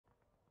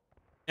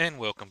And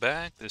welcome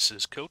back. This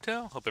is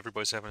Kotel. Hope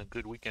everybody's having a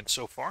good weekend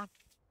so far.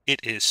 It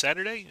is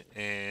Saturday,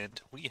 and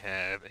we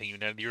have a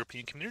United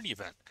European Community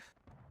event.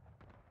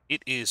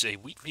 It is a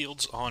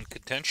Wheatfields on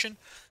Contention.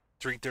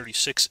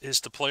 336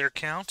 is the player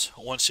count.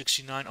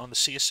 169 on the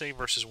CSA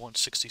versus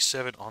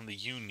 167 on the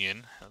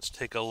Union. Let's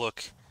take a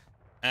look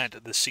at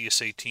the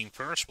CSA team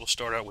first. We'll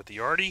start out with the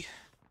Arty.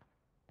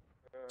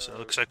 So it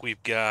looks like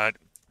we've got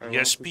the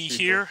SB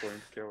here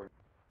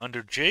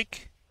under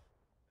Jake.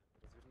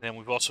 Then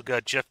we've also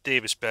got Jeff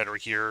Davis battery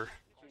here.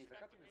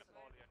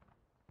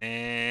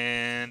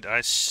 And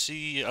I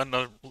see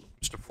another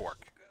Mr.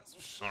 Fork.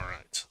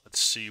 Alright,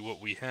 let's see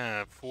what we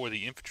have for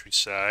the infantry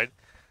side.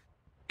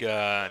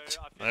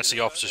 That's the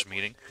officers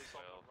meeting.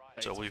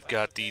 So we've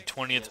got the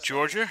 20th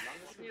Georgia,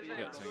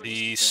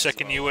 the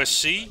 2nd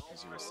USC,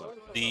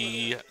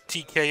 the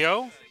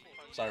TKO,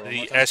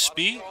 the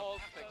SB,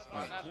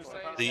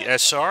 the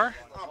SR,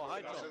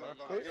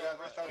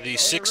 the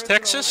 6th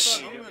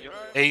Texas,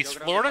 8th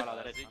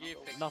Florida,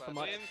 the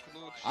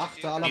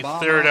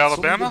 3rd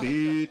Alabama,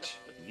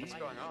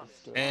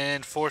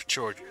 and 4th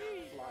Georgia.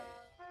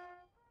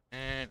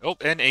 And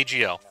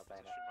AGL.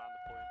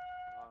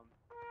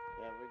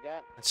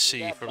 Let's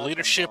see, for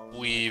leadership,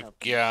 we've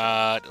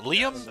got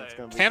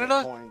Liam,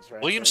 Canada,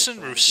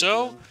 Williamson,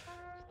 Rousseau,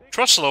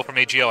 Truslow from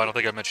AGL, I don't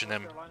think I mentioned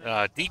them,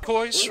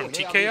 Decoys from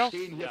TKO,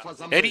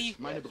 Eddie, 2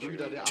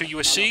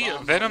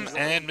 USC, Venom,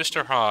 and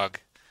Mr. Hogg.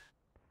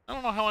 I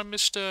don't know how I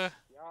missed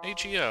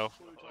AGO.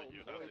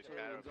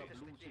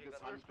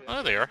 Oh,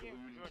 there they are.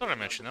 I thought I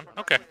mentioned them.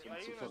 Okay.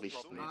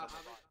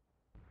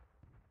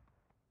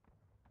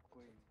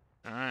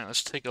 Alright,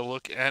 let's take a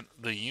look at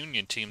the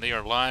Union team. They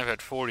are live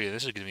at 40.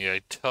 This is going to be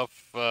a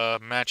tough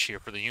match here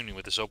for the Union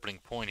with this opening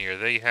point here.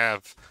 They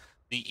have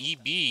the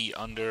EB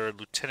under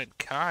Lieutenant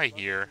Kai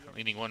here,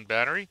 leading one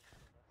battery.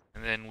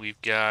 And then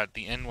we've got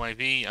the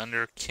NYV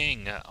under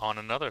King on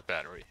another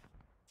battery.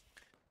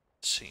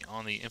 Let's see,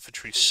 on the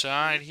infantry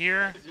side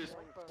here,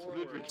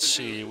 let's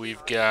see,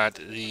 we've got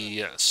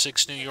the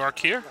 6th New York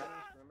here,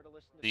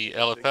 the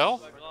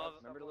LFL,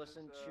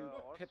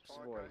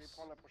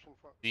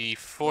 the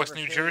 4th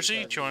New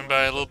Jersey, joined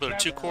by a little bit of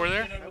 2 Corps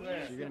there,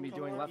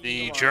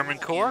 the German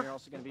Corps,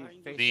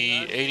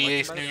 the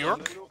 88th New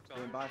York.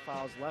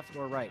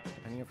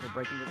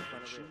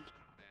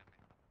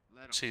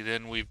 Let's see,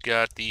 then we've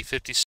got the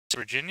 56th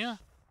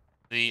Virginia,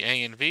 the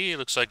A&V. It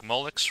looks like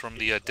Mullix from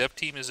the dev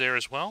team is there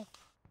as well.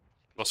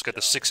 We've also got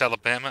the 6th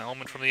Alabama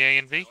element from the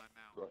A&V.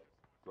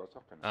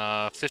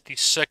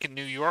 52nd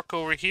New York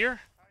over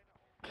here.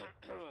 Let's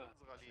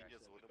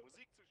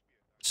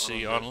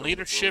see, on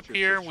leadership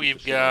here,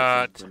 we've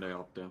got...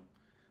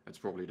 That's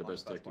probably the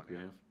best tactic we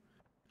have.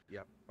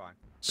 Yep, fine.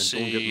 And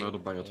don't get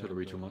murdered by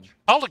artillery too much.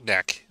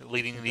 Polignac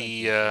leading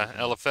the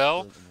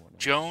LFL.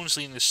 Jones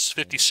leading the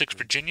 56th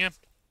Virginia.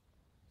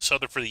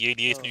 Souther for the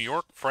 88th New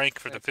York. Frank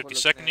for the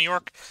 52nd New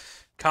York.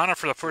 Connor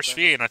for the 1st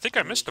VA, and I think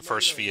I missed the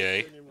 1st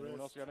VA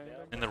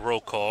in the roll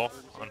call,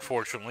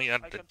 unfortunately. I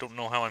don't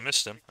know how I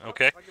missed him.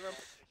 Okay.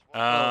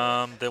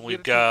 Then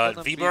we've got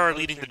Vibar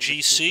leading the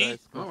GC.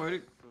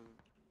 Alrighty.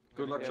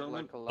 Good luck,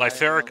 gentlemen.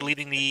 Lyferic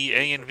leading the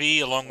A&V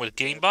along with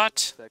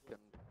Gamebot.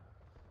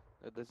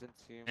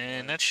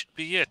 And that should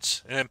be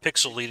it. And then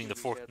Pixel leading the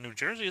 4th New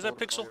Jersey. Is that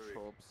Pixel?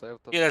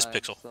 Yeah, that's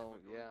Pixel.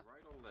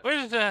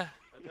 Where's the...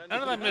 How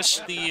did I miss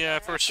the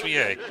 1st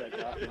VA?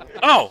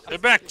 Oh, they're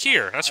back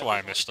here. That's why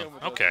I missed them.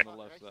 Okay.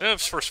 That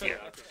was 1st VA.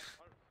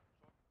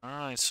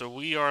 Alright, so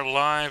we are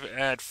live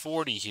at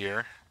 40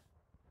 here.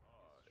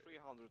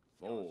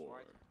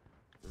 4,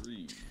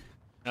 3.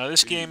 Now,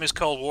 this game is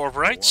called War of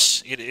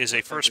Rights. It is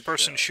a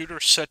first-person shooter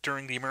set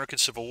during the American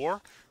Civil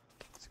War.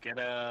 Let's get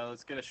a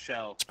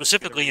shell.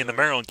 Specifically in the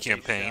Maryland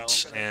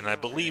campaigns, and I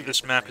believe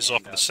this map is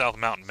off of the South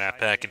Mountain map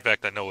pack. In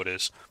fact, I know it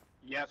is.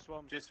 Yep,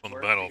 just On the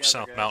Battle of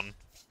South Mountain.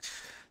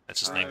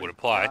 That's his name would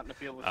apply.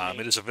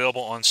 It is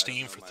available on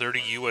Steam for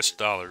 $30 US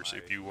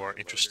if you are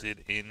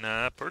interested in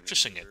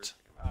purchasing it.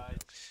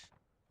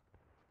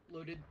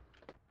 Loaded.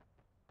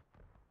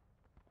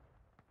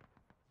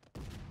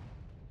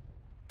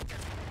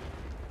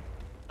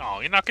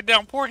 Oh, you're knocking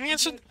down Port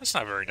Hanson? That's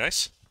not very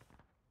nice.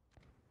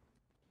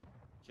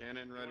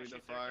 Cannon ready to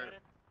fire.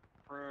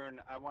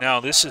 Now,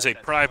 this is a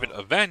private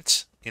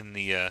event in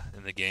the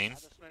game.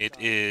 It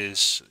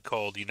is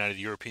called United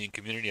European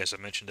Community, as I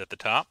mentioned at the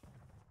top.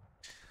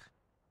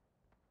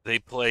 They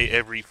play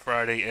every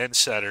Friday and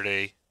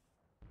Saturday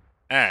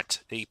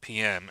at 8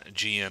 p.m.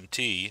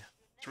 GMT,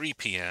 3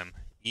 p.m.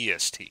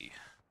 EST.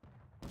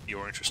 If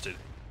you're interested.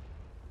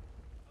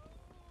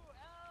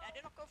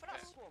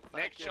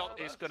 Next shot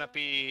is gonna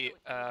be.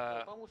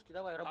 And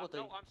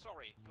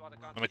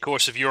of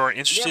course, if you are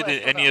interested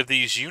in any of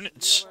these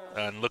units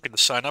and looking to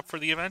sign up for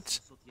the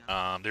event,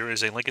 there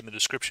is a link in the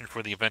description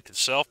for the event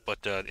itself.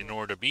 But in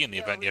order to be in the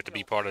event, you have to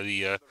be part of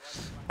the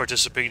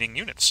participating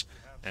units.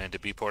 And to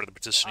be part of the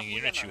participating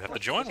units, you have to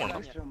join one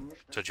of them.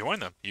 To join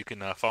them, you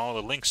can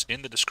follow the links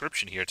in the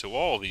description here to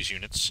all of these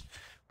units.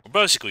 Well,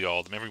 basically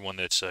all of them. Everyone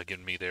that's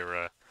given me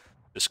their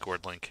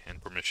Discord link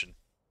and permission.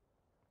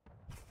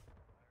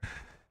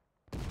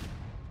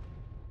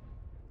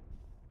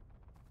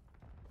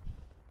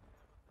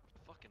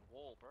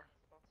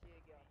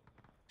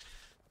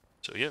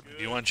 So yeah, if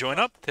you want to join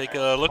up, take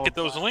a look at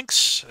those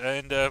links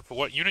and for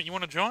what unit you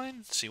want to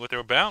join, see what they're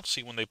about,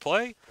 see when they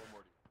play,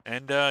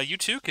 and you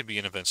too can be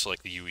in events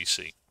like the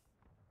UEC.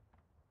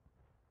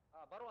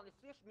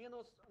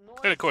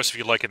 And of course, if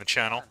you're liking the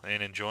channel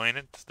and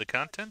enjoying the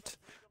content,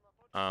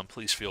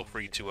 please feel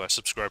free to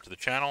subscribe to the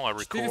channel. I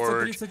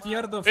record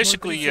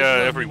basically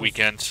every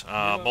weekend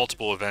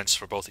multiple events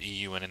for both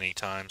EU and NA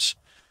times.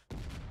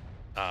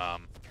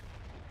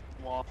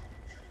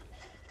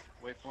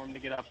 Wait for him to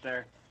get up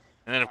there.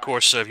 And then, of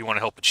course, if you want to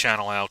help the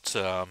channel out,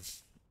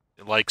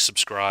 like,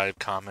 subscribe,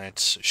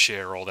 comment,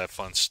 share, all that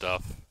fun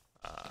stuff.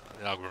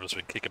 The algorithm's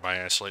been kicking my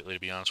ass lately, to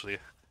be honest with you.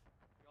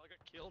 Y'all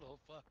got killed? Oh,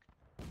 fuck.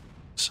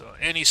 So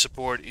any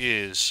support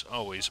is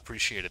always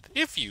appreciated,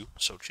 if you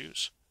so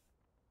choose.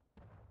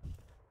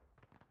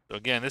 So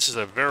again, this is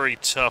a very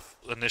tough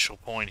initial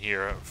point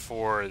here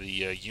for the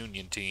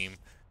Union team.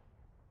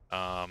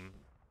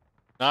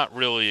 Not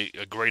really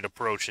a great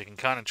approach. They can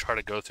kind of try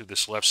to go through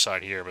this left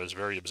side here, but it's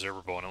very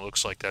observable, and it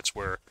looks like that's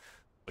where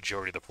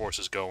majority of the force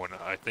is going.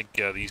 I think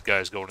these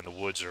guys going in the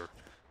woods are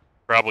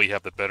probably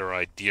have the better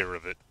idea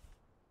of it.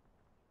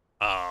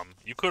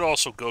 You could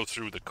also go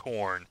through the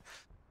corn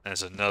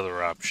as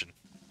another option.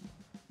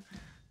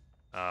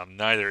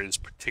 Neither is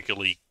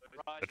particularly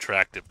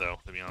attractive, though,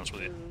 to be honest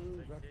with you.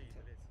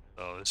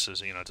 So this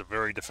is, it's a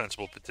very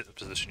defensible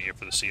position here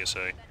for the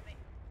CSA.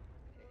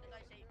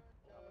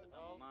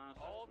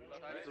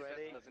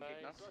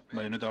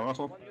 Bayoneta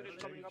abajo.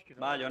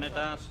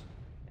 Bayonetas.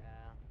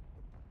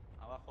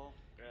 Abajo.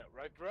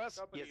 Right dress.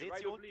 Ihr seht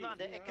sie unten an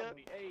der Ecke.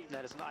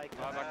 Nein, das ist ein Icon.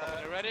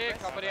 Company ready,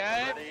 company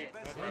A.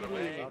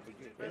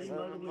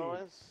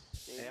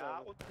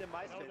 Ja, unten im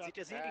Maisfeld. Seht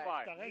ihr sie?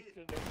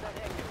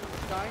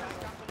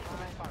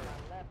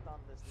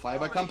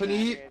 Fiber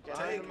Company.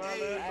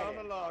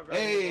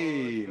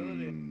 Hey.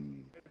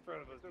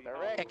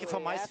 Ecke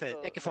vom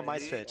Maisfeld. Ecke vom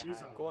Maisfeld.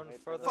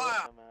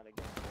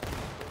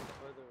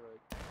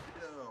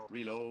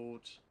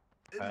 Reload.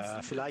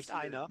 Vielleicht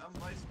einer.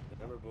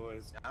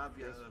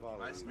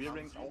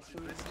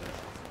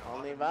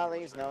 Only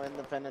volleys, no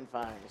independent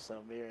fire,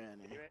 so be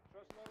ready.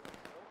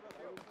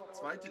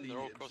 Zweite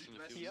Linie.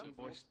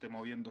 Oeste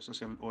moviéndose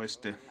hacia el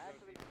oeste.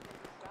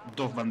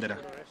 Dos banderas.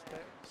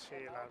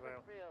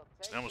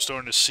 Now we're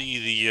starting to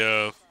see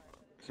the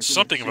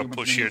something of a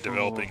push here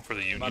developing for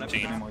the Union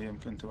team.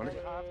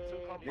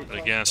 But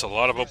again, it's a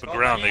lot of open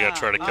ground they got to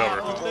try to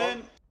cover.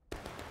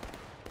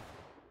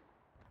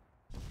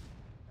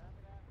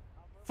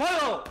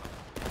 ¡Fuego!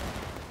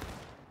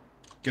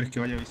 ¿Quieres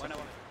que vaya a avisar?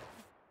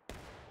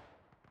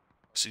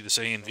 See this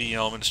A and V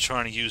elements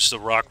trying to use the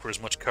rock for as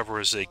much cover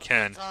as they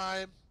can.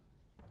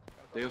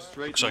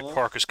 Looks like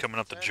Parker's coming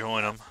up to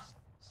join them.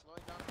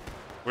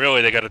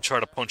 Really, they got to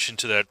try to punch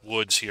into that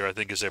woods here, I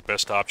think, is their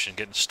best option.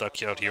 Getting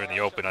stuck out here in the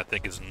open, I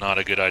think, is not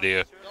a good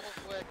idea.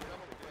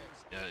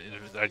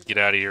 Yeah, I'd get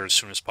out of here as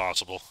soon as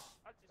possible.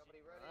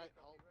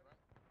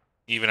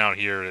 Even out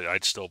here,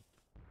 I'd still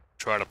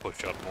try to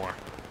push up more.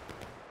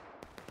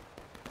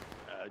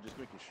 Just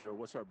making sure.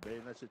 What's our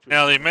bayonet situation?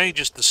 Now, they may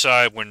just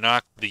decide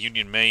the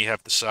Union may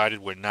have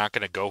decided we're not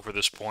going to go for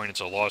this point. It's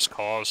a lost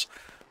cause,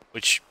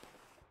 which,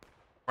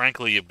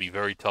 frankly, it'd be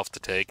very tough to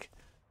take.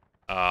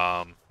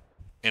 And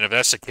if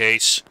that's the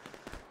case,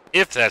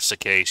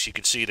 you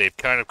can see they've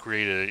kind of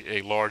created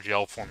a large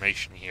L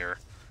formation here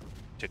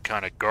to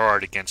kind of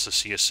guard against the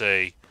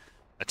CSA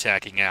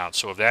attacking out.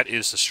 So if that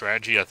is the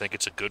strategy, I think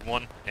it's a good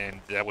one,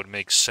 and that would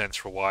make sense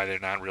for why they're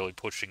not really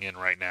pushing in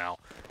right now.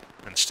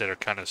 Instead of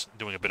kind of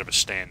doing a bit of a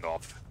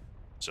standoff.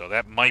 So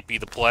that might be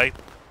the play.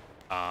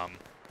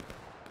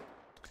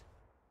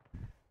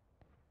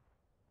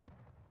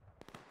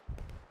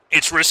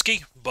 It's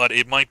risky, but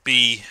it might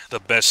be the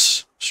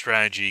best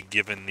strategy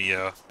given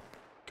the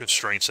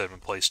constraints that have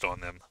been placed on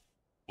them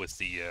with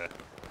the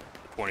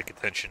point of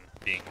contention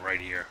being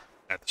right here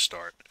at the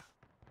start.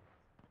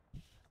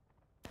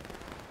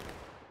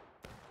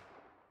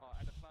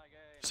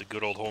 It's a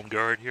good old home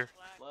guard here.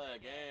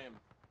 Flag aim.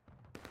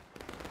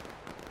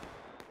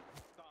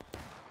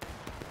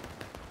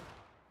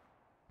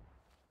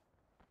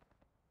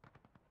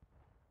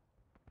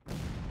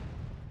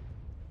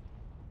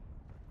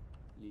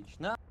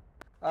 Отлично.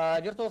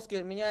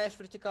 Вертовский, меняешь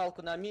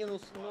вертикалку на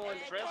минус 0.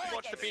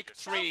 Watch the big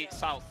tree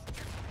south.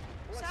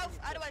 South,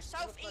 otherwise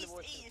southeast,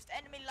 east,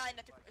 enemy line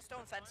at the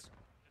stone fence.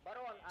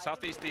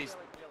 Southeast east.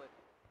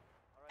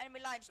 Enemy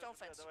line, stone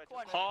fence.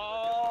 Corner.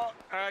 Halt,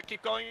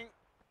 keep going.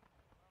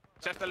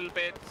 Just a little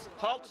bit.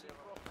 Halt.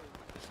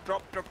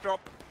 Drop, drop,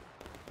 drop.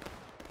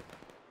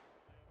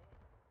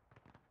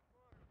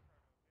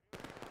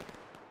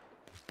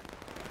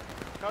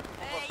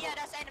 Yeah,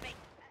 that's enemy.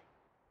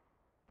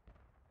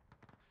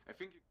 I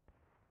think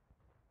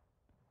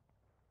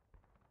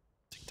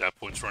Dot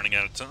Point's running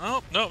out of time.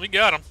 Oh, no, we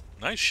got him.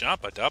 Nice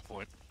shot by Dot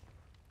Point.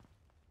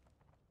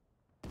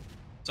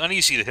 It's not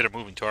easy to hit a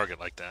moving target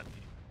like that.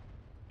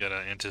 You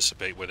gotta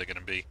anticipate where they're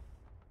gonna be.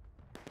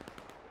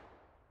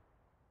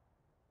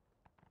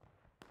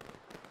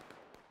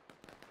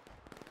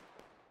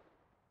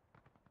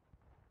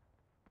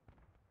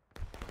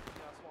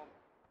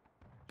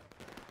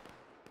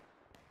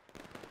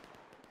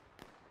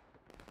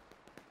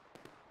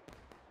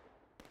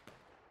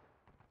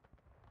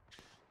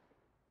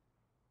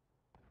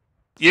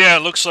 Yeah,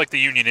 it looks like the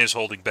Union is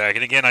holding back,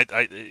 and again,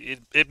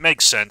 it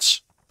makes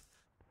sense.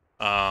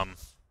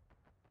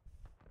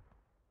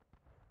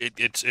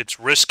 It's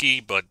risky,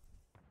 but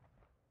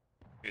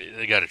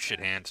they got a shit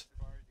hand.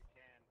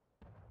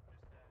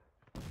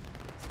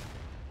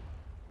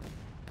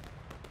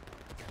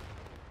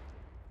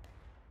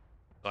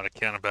 A lot of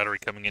counter battery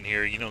coming in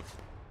here. You know,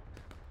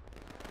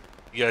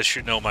 you guys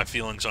should know my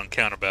feelings on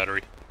counter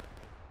battery.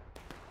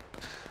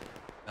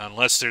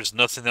 Unless there's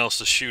nothing else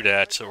to shoot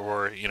at,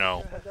 or, you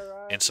know,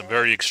 in some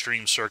very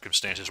extreme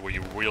circumstances where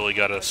you really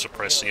gotta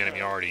suppress the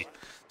enemy arty,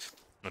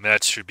 and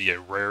that should be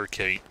a rare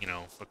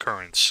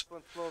occurrence.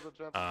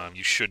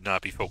 You should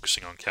not be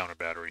focusing on counter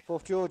battery.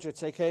 4th Georgia,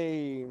 take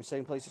aim.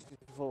 Same place as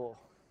before.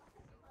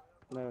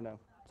 No.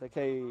 Take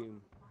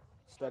aim.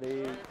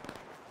 Steady.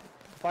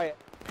 Fire.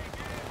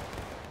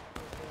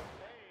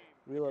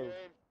 Reload.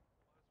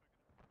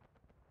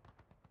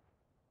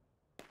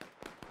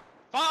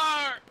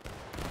 Fire!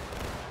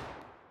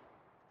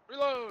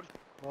 Reload!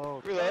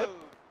 Oh, Reload!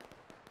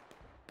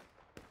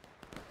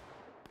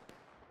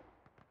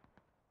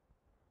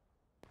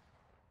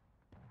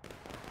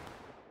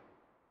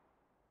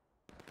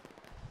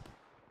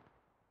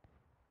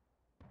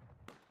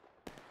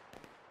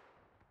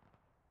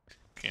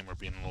 Camera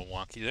being a little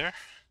wonky there.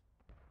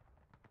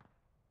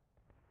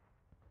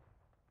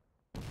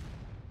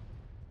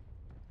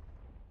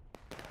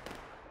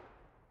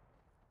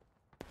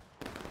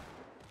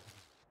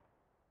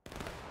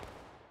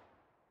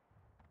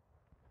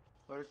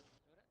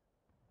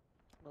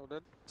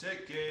 Loaded.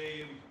 Take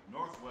aim,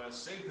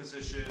 northwest, same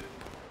position.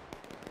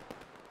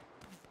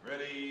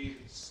 Ready,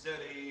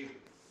 steady,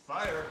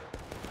 fire.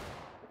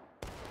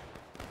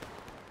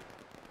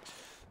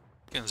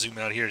 Gonna zoom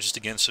out here just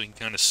again so you can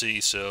kind of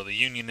see. So the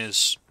Union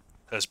has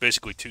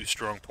basically two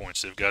strong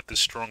points. They've got this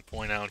strong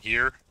point out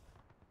here.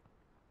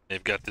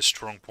 They've got this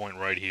strong point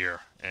right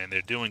here, and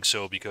they're doing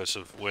so because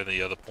of where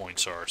the other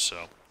points are.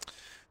 So,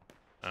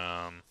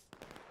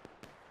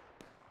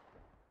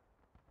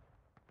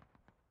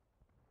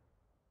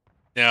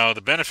 now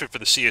the benefit for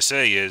the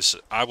CSA is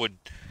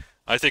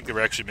I think they're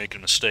actually making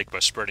a mistake by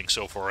spreading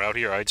so far out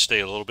here. I'd stay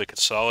a little bit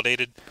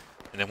consolidated,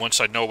 and then once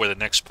I know where the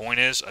next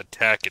point is,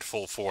 attack at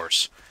full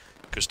force.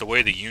 Because the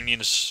way the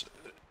Union's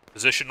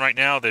positioned right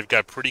now, they've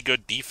got pretty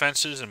good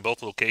defenses in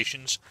both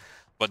locations,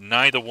 but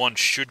neither one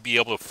should be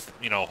able to,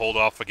 hold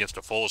off against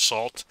a full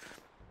assault,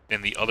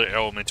 and the other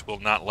element will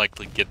not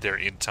likely get there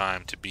in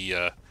time to be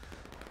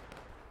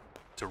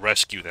to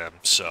rescue them.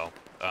 So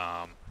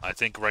I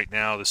think right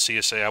now the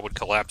CSA I would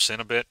collapse in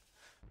a bit.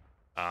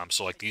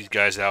 So like these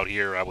guys out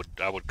here, I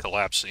would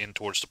collapse in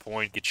towards the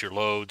point, get your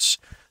loads,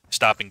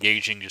 stop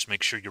engaging, just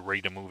make sure you're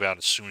ready to move out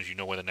as soon as you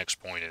know where the next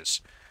point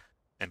is,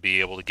 and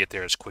be able to get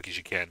there as quick as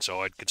you can.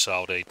 So I'd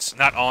consolidate,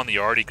 not on the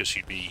arty because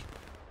you'd be,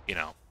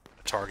 a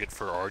target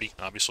for arty,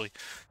 obviously,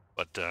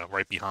 but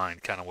right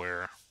behind, kind of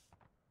where,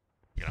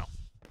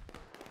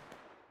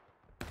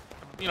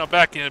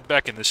 back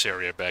in this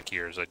area back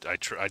here is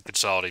I'd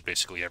consolidate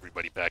basically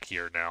everybody back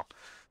here now.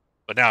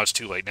 But now it's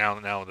too late. Now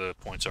the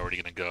point's already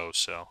going to go,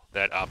 so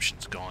that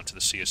option's gone to the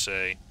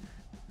CSA.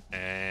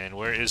 And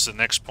where is the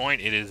next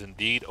point? It is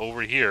indeed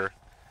over here.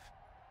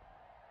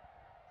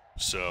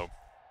 So,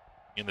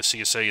 and the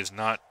CSA is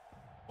not...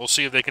 We'll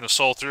see if they can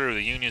assault through.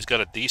 The Union's got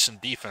a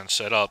decent defense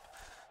set up.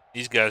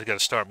 These guys got to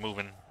start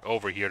moving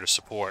over here to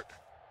support.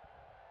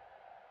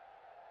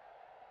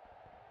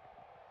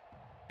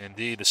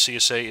 Indeed, the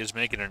CSA is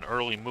making an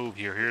early move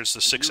here. Here's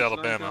the 6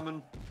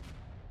 Alabama.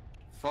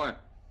 Fire.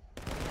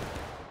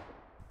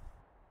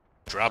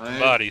 Dropping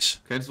bodies.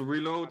 Cancel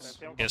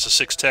reloads. Against the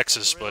 6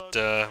 Texas, but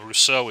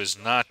Rousseau is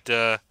not...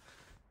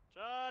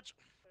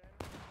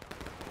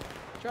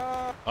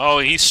 Oh,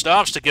 he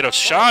stops to get a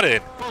shot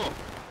in.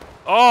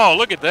 Oh,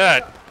 look at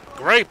that.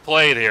 Great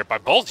play there by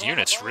both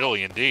units,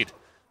 really, indeed.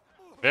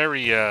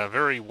 Very,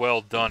 very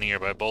well done here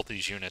by both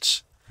these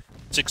units.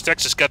 6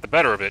 Texas got the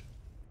better of it,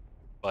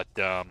 but,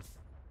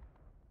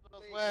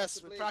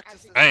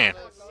 man,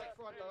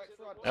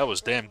 that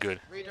was damn good.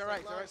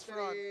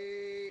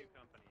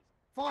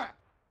 Fire.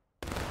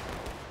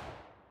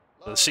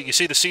 You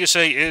see, the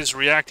CSA is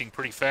reacting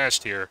pretty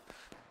fast here.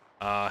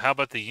 How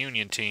about the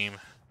Union team?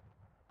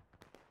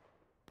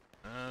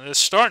 It's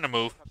starting to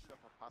move.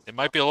 It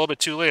might be a little bit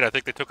too late. I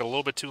think they took a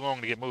little bit too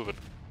long to get moving.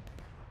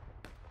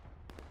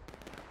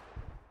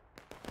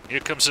 Here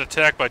comes an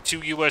attack by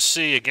 2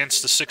 USC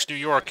against the 6 New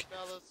York.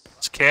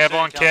 It's Cav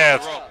on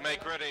Cav.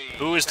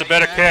 Who is the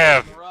better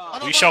Cav?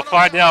 We shall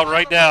find out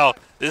right now.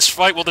 This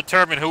fight will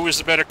determine who is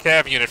the better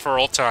Cav unit for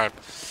all time.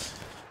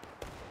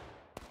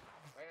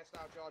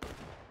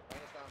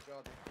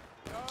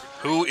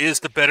 Who is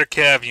the better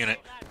Cav unit?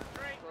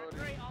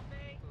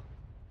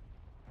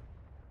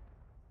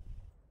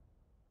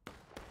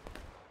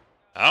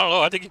 I don't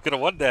know. I think you could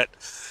have won that.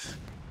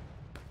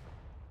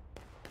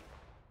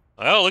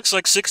 Well, it looks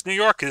like 6 New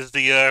York is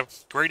the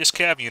greatest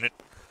Cav unit.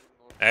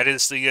 That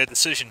is the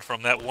decision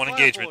from that one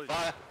engagement.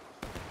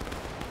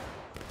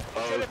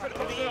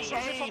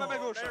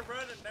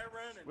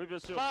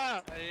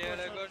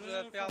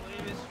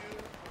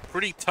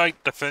 pretty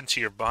tight defense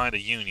here behind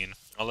the Union.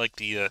 I like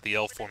the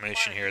L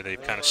formation here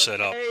they've kind of set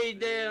up. Hey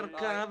there,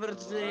 cover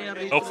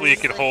there. Hopefully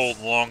it can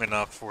hold long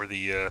enough for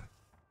the...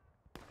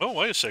 Oh,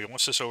 wait a second.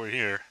 What's this over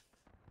here?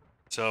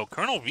 So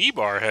Colonel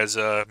V-Bar has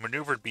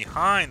maneuvered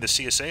behind the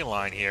CSA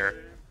line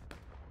here.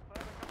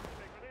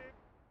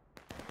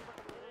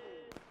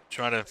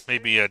 Trying to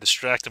maybe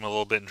distract him a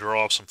little bit and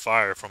draw off some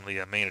fire from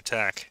the main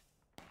attack.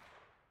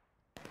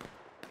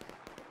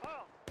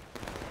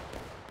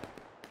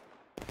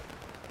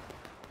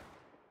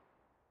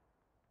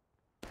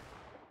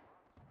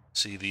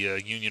 See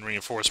the Union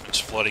reinforcements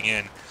flooding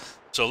in.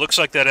 So it looks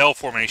like that L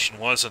formation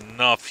was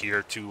enough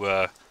here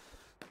to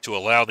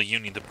allow the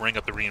Union to bring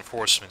up the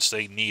reinforcements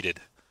they needed.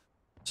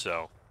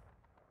 So,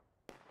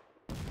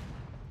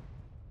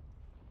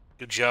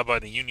 good job by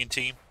the Union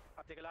team.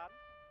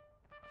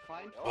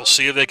 We'll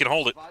see if they can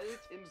hold it.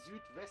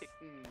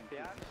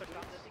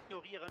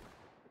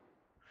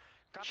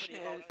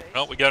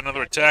 Oh, we got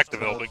another attack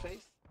developing.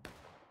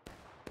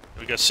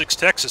 We got 6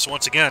 Texas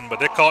once again, but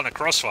they're caught in a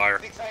crossfire.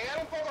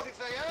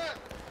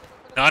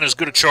 Not as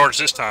good a charge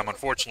this time,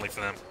 unfortunately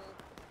for them.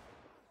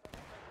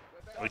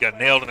 We got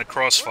nailed in a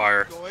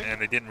crossfire,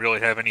 and they didn't really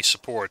have any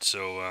support,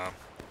 so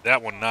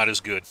that one not as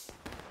good.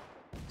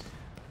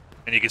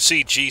 And you can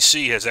see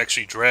GC has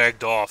actually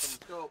dragged off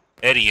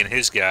Eddie and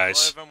his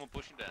guys,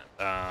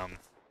 kind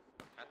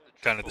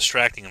of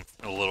distracting him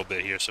a little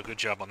bit here, so good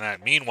job on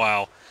that.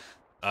 Meanwhile,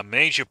 a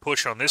major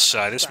push on this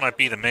side. This might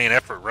be the main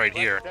effort right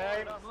here.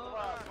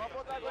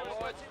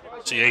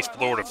 See 8th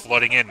Florida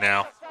flooding in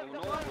now.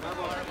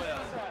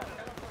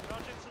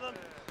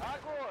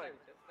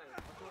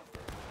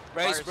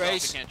 Brace.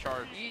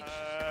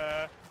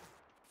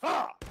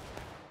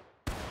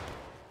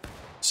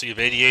 See if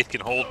 88th can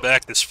hold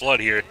back this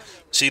flood here.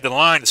 See, the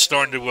line is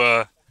starting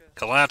to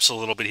collapse a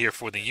little bit here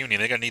for the Union.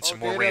 They're going to need some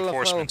more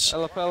reinforcements.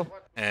 LFL.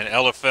 And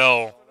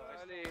LFL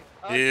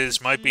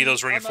might be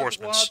those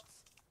reinforcements.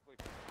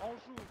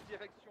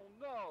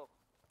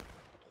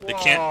 They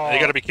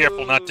got to be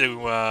careful not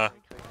to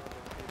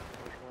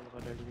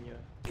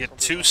get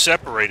too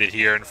separated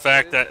here. In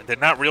fact, they're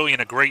not really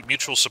in a great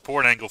mutual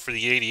support angle for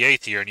the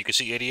 88th here, and you can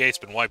see 88th's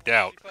been wiped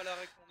out.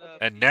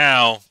 And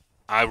now,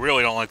 I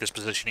really don't like this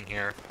positioning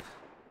here.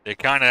 They're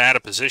kind of out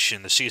of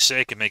position. The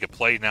CSA can make a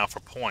play now for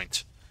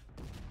point.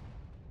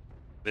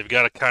 They've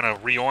got to kind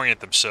of reorient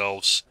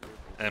themselves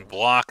and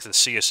block the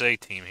CSA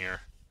team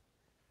here.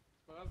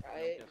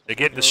 They're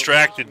getting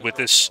distracted with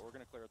this.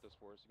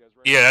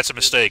 Yeah, that's a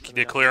mistake.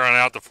 They're clearing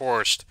out the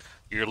forest.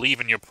 You're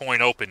leaving your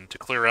point open to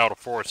clear out a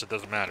forest. It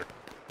doesn't matter.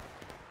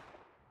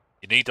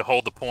 You need to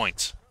hold the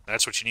points.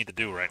 That's what you need to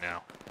do right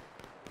now.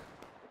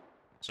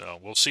 So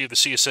we'll see if the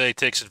CSA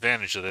takes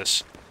advantage of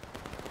this.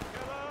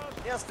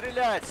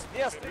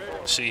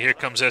 See, here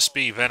comes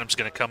SB. Venom's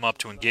going to come up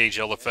to engage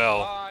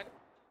LFL.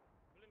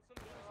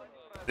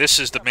 This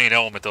is the main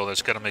element, though,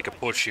 that's going to make a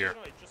push here.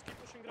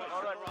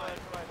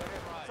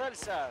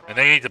 And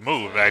they need to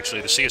move,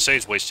 actually. The CSA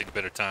is wasting a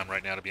bit of time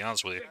right now, to be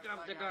honest with you.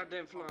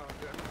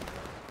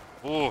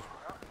 Ooh,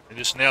 they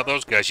just nailed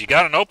those guys. You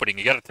got an opening.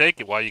 You got to take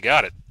it while you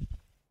got it.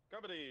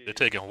 They're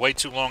taking way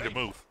too long to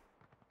move.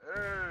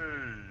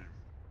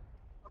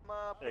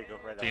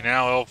 See,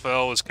 now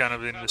LFL is kind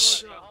of in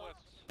this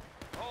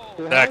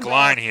back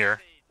line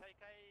here.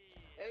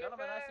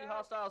 Gentlemen, I see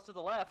hostiles to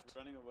the left.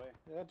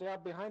 Yeah, they are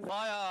behind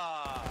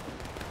us.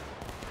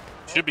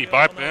 Should be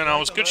bypassing. It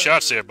was good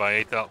shots there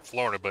by 8th out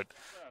Florida, but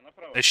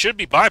they should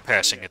be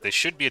bypassing it. They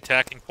should be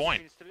attacking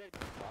point.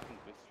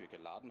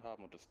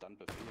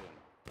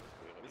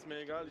 Ist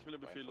mir egal, ich will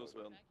den Befehl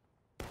loswerden.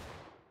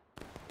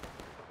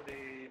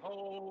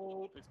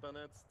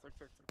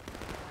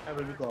 Have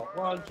we got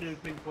 1, 2,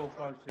 3, 4,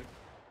 5, 6.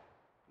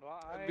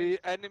 Be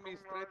enemy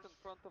straight in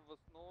front of us,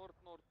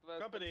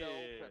 northwest. Company.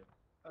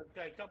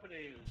 Okay,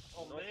 company.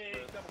 On me.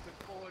 Company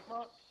forward.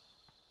 Mark.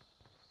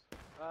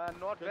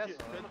 Nordwest,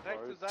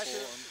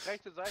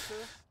 rechte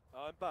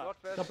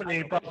Seite.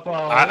 Company.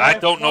 I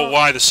don't know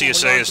why the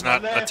CSA is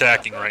not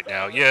attacking right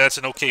now. Yeah, that's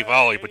an okay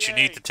volley, but you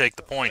need to take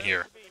the point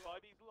here.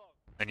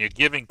 And you're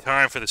giving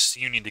time for this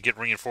Union to get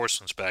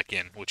reinforcements back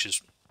in, which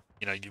is,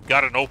 you know, you've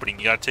got an opening,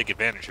 you got to take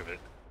advantage of it.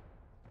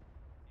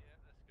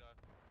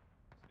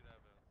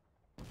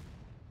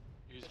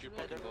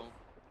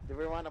 Do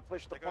we want to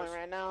push the point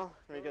right now?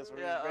 Because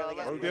we really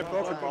got. Oh, get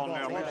buffing ball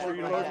now. Make sure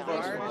you load the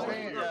buffing ball.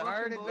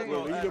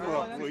 We'll eat them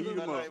up. We'll eat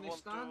them up.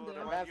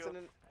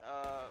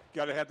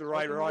 Gotta have the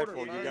right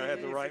rifle. You gotta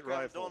have the right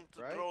rifle.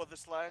 Don't throw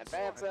this line.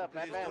 Advance up.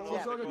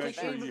 Advance up. Make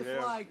sure you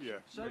have. Yeah.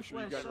 Make sure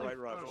you got the right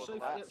rifle.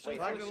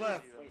 Right to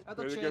left.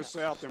 They go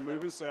south. They're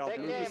moving south. Take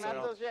Moving aim. Have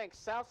south. those yanks.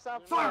 South,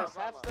 southwest.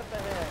 Half step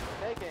ahead.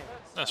 Take aim.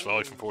 Nice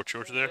volley from Fort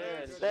George there.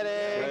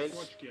 Steady.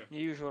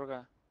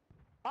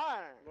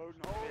 Fire.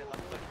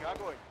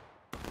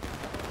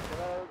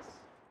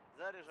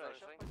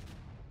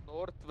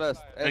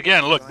 Northwest.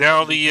 Again, look,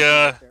 now the,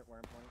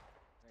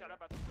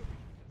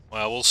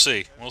 well, we'll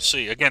see. We'll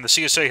see. Again, the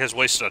CSA has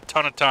wasted a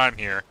ton of time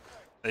here.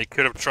 They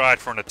could have tried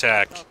for an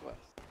attack.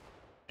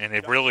 And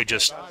they've really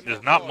just,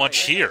 there's not much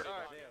here.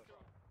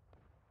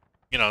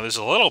 You know, there's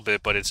a little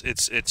bit, but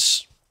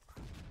it's.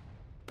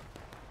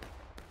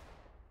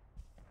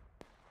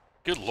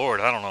 Good lord,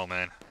 I don't know,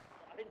 man.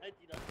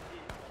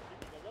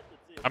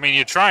 I mean,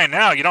 you're trying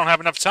now. You don't have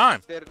enough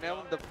time. They're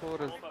now in the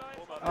forest.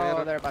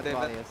 Oh, they're about to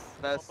volley us.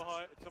 West.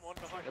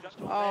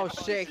 Oh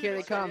shit, here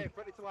they come.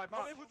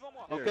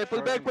 Okay,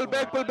 pull back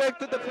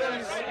to the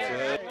fence.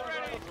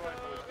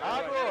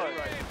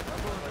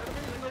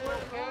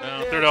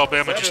 Third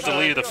Alabama just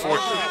deleted the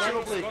fourth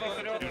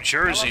New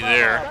Jersey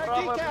there.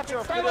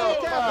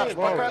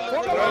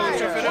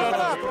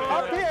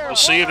 We'll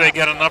see if they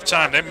get enough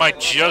time. They might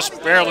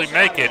just barely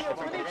make it.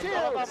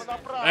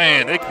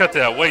 Man, they cut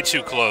that way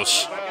too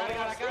close.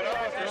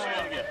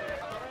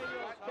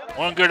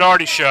 One good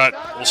arty shot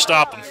will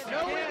stop them.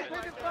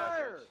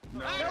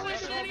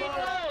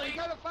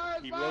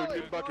 Keep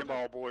loading the bucket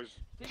ball, boys.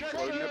 Keep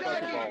loading the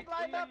bucket ball.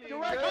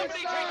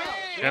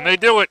 Can they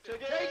do it?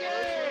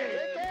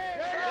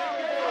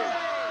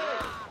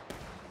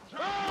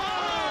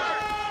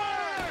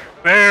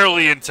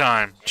 Barely in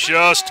time.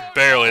 Just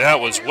barely. That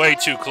was way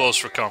too close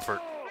for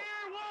comfort.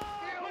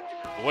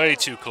 Way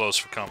too close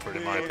for comfort,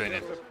 in my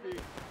opinion.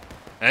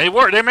 And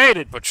they made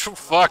it, but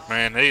fuck,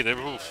 man. They They're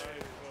disorganized.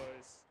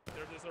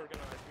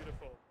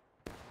 Beautiful.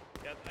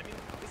 Yeah, I mean,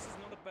 this is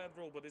not a bad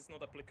rule, but it's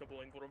not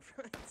applicable in War of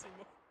Friends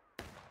anymore.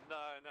 No.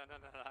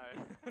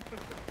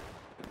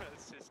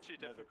 It's too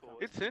difficult.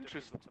 It's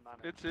interesting.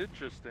 It's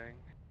interesting.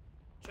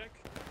 Check.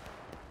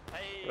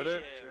 Hey, Got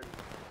it.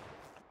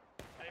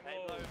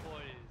 Hello,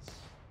 boys.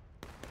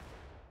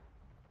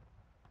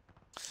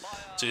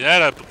 See,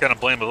 that I kind of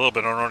blame a little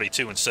bit on Artie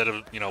too. Instead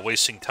of, you know,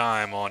 wasting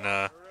time on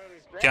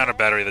counter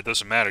battery that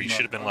doesn't matter, you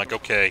should have been like,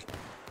 okay,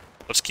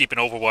 let's keep an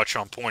Overwatch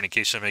on point in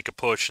case they make a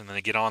push, and then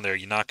they get on there,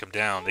 you knock them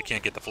down, they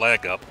can't get the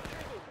flag up,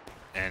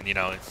 and you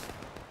know,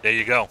 there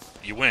you go,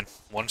 you win.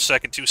 1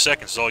 second, 2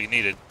 seconds is all you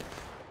needed.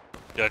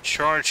 Got a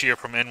charge here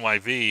from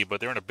NYV, but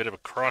they're in a bit of a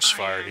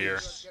crossfire here.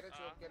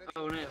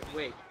 Oh no,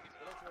 wait.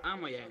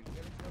 Am I in?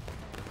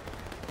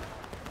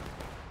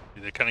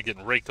 They're kind of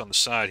getting raked on the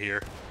side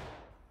here.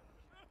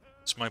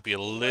 This might be a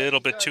little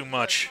bit too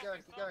much.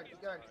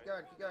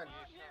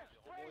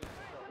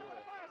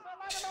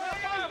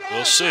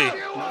 We'll see.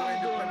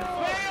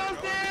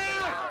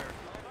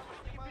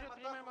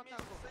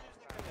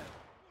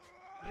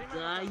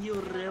 Die, you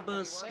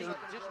rebels.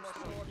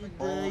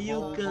 Die,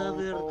 you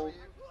covered.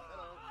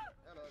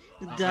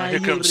 Die,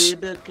 you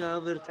rebel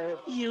covered.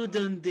 You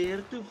don't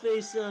dare to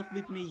face off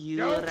with me.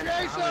 You are a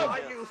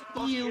coward.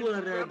 You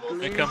are a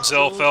Here comes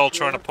LFL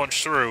trying to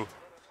punch through.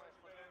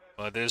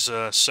 But there's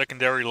a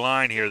secondary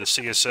line here, the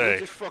CSA.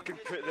 Just fucking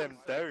put them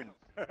down.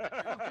 I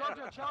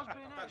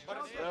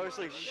was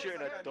like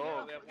shooting a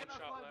dog.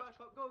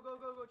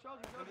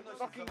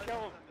 Fucking kill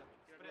him.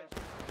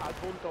 Al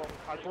punto,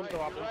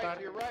 apuntar.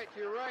 To your right.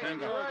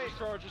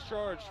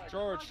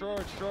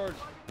 Charge.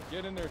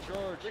 Get in there,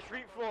 charge.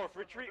 Retreat fourth.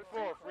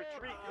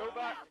 Go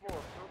back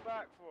fourth.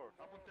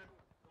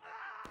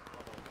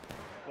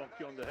 Bonk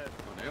you on the head.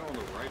 Oh, they're on the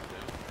right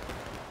there.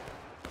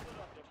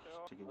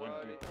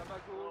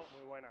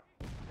 Muy buena.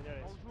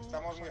 Señores.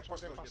 Estamos muy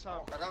expuestos.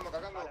 Estamos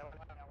cargando.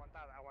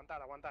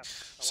 Aguantar.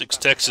 6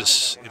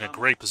 Texas in a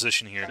great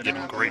position here,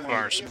 giving great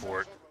fire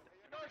support.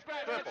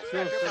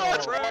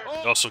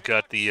 Also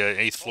got the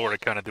 8th Florida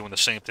kind of doing the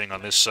same thing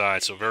on this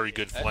side, so very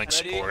good flank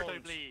support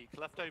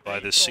by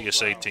this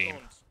CSA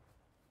team.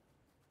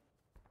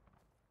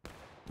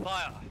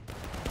 Fire.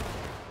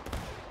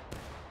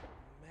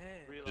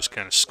 Just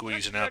kind of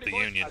squeezing out the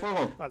Union.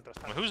 Well,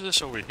 who's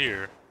this over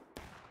here?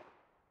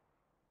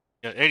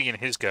 Yeah, Eddie and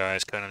his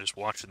guys kind of just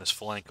watching this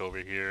flank over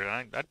here.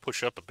 I'd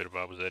push up a bit if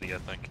I was Eddie, I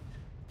think.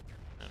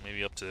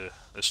 Maybe up to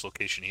this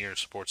location here,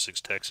 support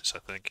 6 Texas, I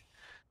think.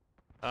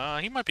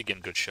 He might be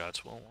getting good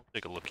shots. Well, we'll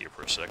take a look here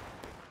for a second.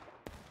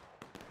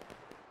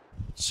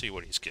 Let's see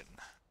what he's getting.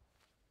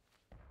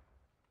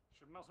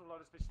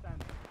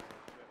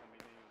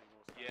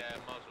 Yeah,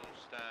 muzzle,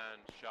 stand,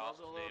 sharp,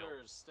 Muzzle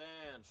loaders,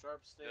 stand,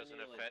 sharp, stay doesn't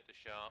kneeling. affect the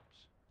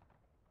sharps.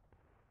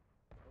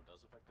 Oh, it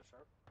does affect the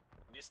sharp?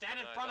 And you stand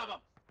in front of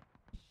them!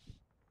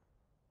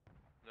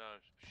 No,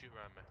 shoot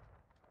around me.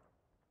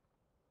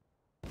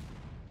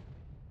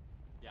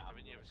 Yeah,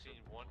 Haven't you ever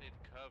seen wanted?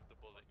 Curve the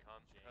bullet,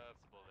 can't curve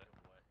the bullet.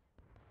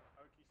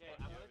 Okay,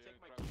 I'm gonna take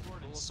my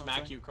keyboard and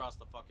smack you across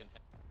the fucking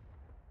head.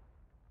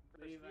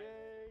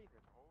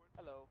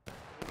 Hello.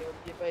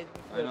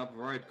 Line up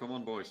right, come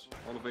on boys.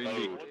 All of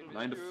AG.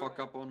 Line the fuck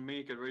up on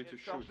me, get ready to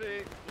shoot.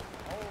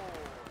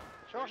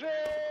 Chargez.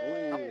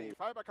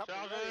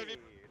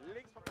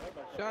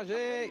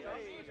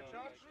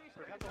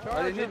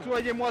 Allez,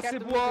 nettoyez-moi ces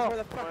bois. Where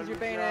the fuck is your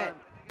bayonet?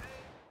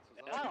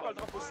 Non, ça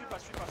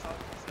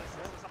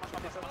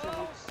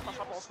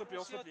marchera pas, on se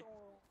replie.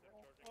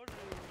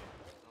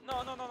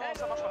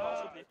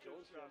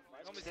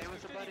 Non, mais c'est ce que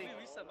je dis,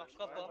 oui, ça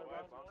marchera pas.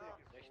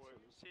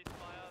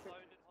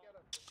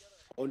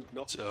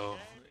 So,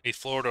 8th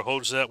Florida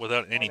holds that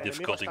without any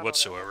difficulty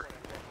whatsoever.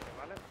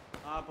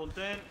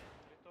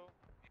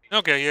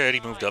 Okay, yeah, Eddie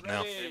moved up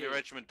now. Enemy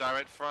regiment,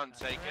 direct front,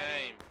 take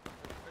aim.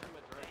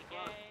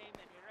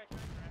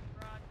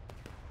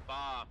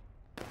 Bar.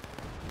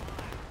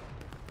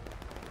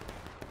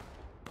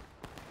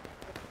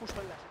 justo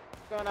en la...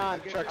 What's going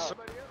on?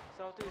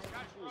 Southeast,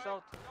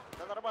 south.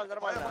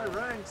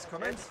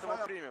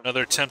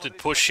 Another attempted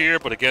push here,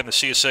 but again, the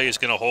CSA is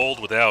going to hold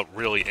without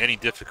really any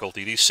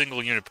difficulty. These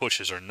single unit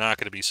pushes are not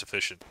going to be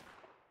sufficient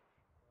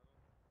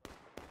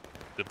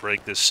to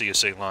break this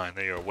CSA line.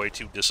 They are way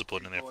too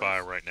disciplined in their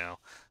fire right now.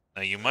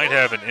 Now, you might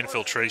have an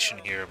infiltration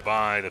here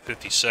by the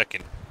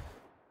 52nd,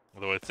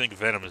 although I think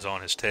Venom is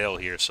on his tail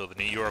here, so the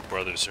New York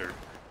brothers are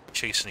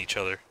chasing each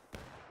other.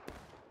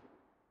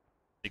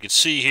 You can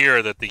see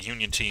here that the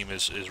Union team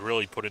is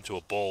really put into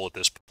a bowl at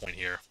this point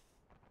here.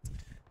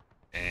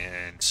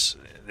 And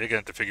they're going to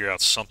have to figure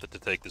out something to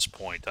take this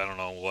point. I don't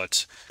know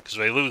what, because if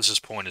they lose this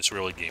point, it's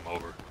really game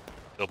over.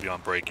 They'll be on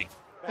breaking.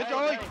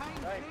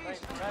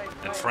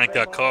 And Frank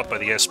got caught by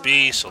the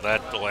SB, so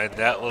that'll end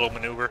that little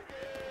maneuver.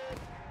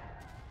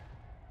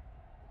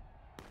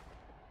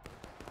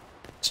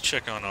 Let's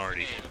check on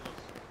Artie.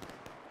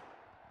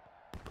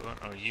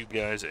 What are you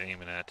guys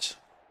aiming at?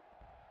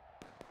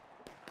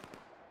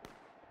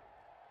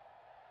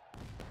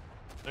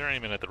 They're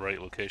aiming at the right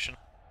location.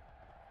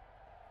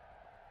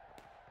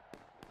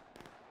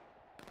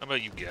 How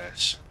about you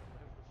guys?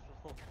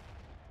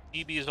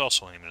 EB is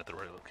also aiming at the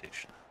right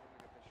location.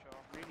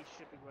 Really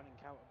should be running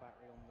counter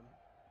battery on them,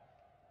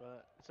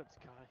 but it's up to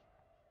Kai.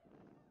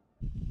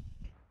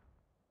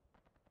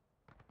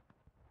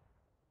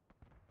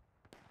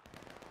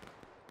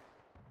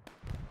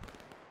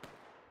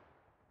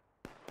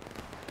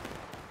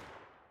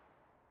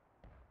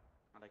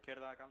 A la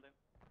izquierda, Carlton.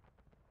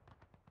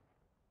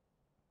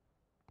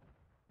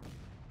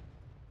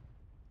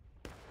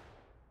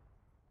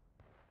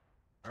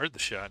 I heard the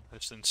shot, I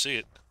just didn't see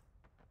it.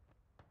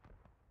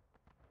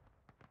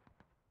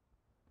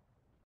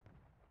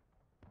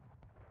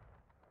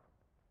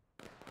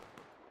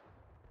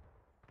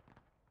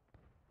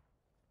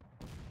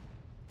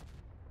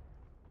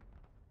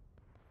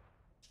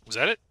 Was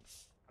that it?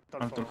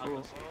 Dress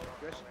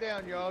it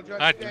down, y'all.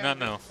 I do not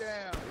know.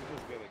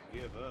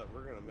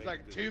 It's like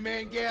a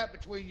two-man gap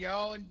between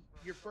y'all and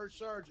your first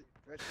sergeant.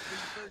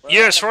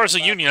 Yeah, as far as the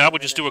Union, I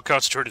would just do a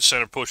concentrated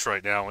center push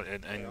right now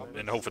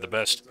and hope for the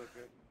best.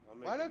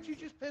 Why don't you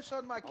just piss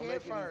on my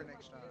campfire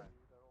next time?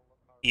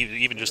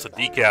 Even just a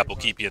decap will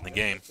keep you in the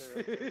game.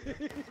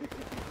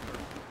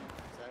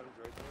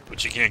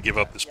 But you can't give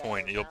up this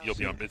point. You'll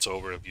be on. It's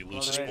over if you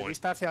lose this point.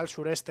 Vista hacia el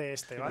sureste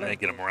este, ¿vale? And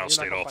get a morale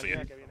state off of you.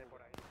 Que viene por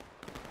ahí.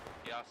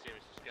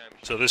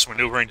 So this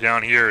maneuvering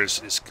down here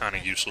is kind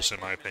of useless in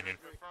my opinion.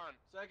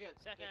 Second,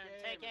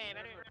 take aim.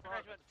 Enemy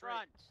pressure at the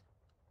front.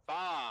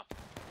 Fire!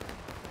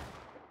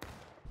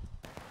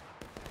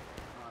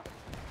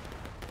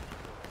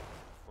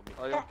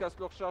 Allez, on casse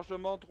leur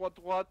chargement,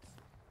 droite.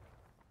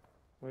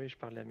 Oui, je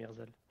parlais à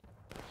Mirzal.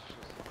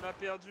 On a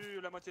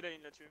perdu la moitié de la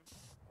ligne là-dessus.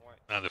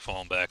 Now they're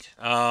falling back.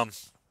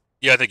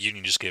 Yeah, I think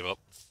Union just gave up.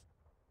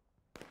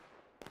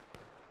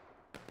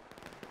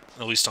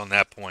 At least on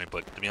that point,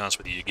 but to be honest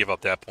with you, you give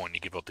up that point, you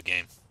give up the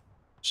game.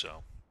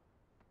 So.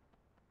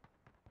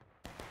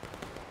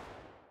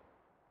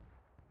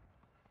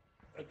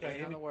 Okay.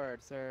 Waiting on the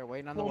word, sir.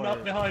 Waiting on the Pull word.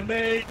 up behind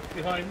me.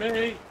 Behind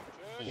me.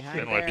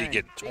 NYP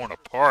getting torn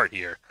apart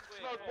here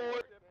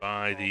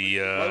by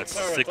the, I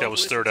think that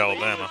was 3rd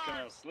Alabama.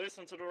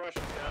 Listen to the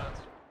Russian guys.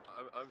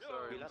 I'm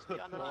sorry.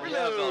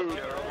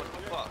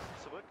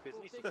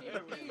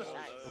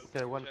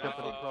 Okay, one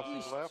company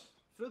crossing left.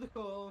 Through the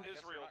call.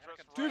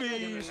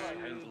 Duties!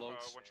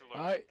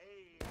 Alright.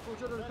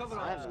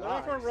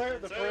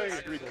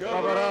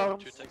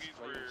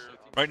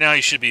 Right now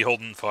you should be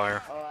holding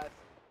fire.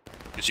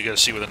 Because you got to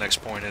see where the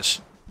next point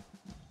is.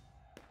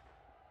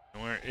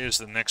 And where is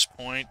the next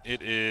point?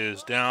 It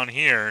is down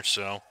here,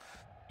 so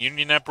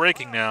Union not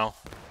breaking now.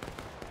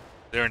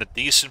 They're in a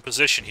decent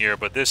position here,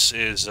 but this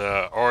is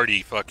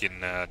already fucking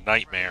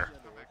nightmare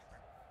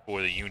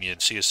for the Union.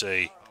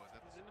 CSA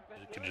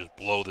can just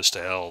blow this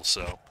to hell,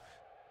 so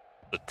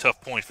a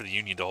tough point for the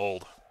Union to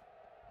hold.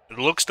 It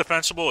looks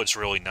defensible, it's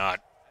really not.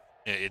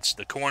 It's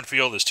the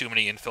cornfield, there's too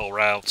many infill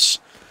routes.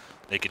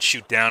 They could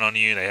shoot down on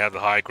you, they have the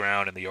high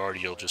ground, and the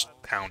Artie will just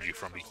pound you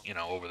from, you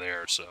know, over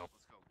there, so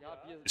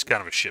it's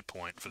kind of a shit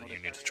point for the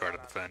Union to try to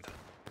defend.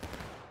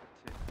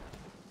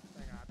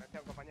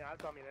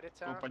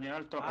 Compañía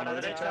alto a la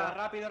derecha.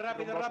 Rápido,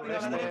 rápido,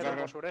 rápido.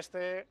 Combo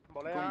sureste,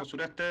 volea. Combo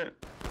sureste.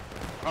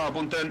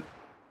 Apunten.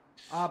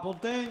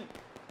 Apunten.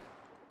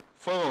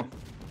 Fuego.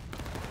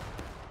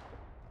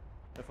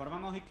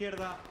 Reformamos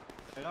izquierda.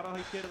 Pegaros a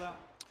izquierda.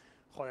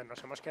 Joder,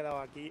 nos hemos quedado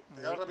aquí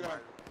muy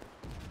mal.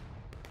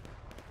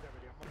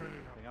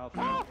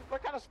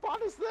 What kind of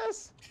spawn is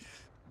this?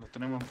 Lo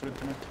tenemos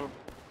enfrente nuestro.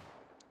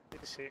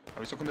 Sí.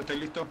 Aviso cuando estéis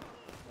listos.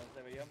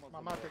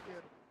 Mamá, te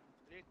quiero.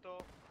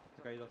 Listo.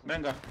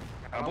 Venga,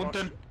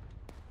 apunten.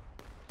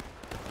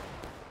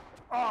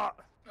 ¡Ah!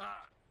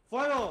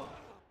 ¡Fuego!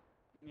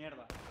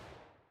 Mierda.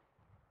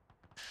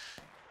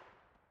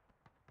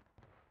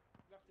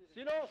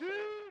 Silence!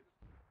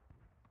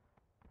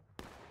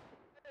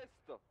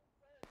 Esto.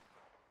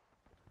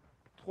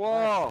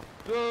 3,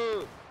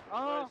 2,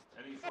 1.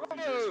 Heading for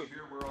you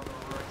here, we're on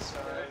the right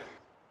side.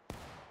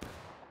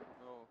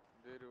 No,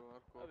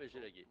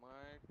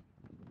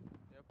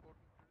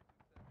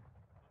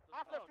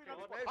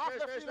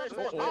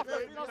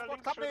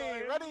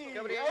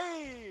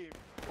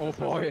 Oh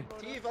boy.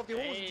 Tief auf die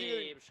Hosen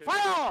zielen.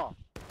 Feuer!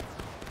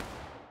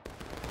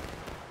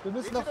 Wir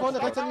müssen nach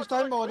vorne rechts an die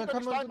Steinmauer, dann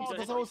können wir uns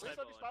das aus.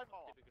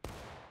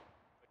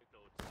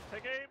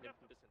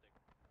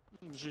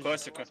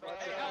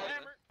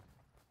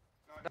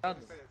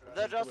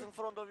 They're just in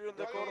front of you in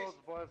the corner.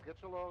 Boys,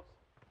 get your loads.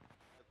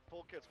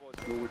 Full kits, boys.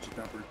 Go with your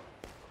temper.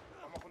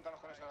 Vamos a juntarnos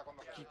con esa la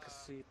conda. Que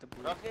caceta,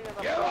 boy. Give them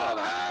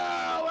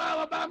hell,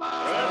 Alabama!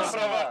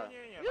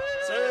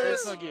 Цель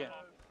с ноги.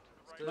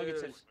 С ноги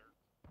цель.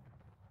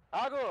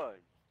 Огонь!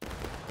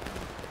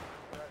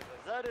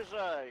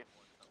 Заряжай!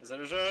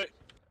 Заряжай.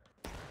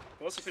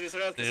 После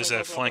перезарядки. There's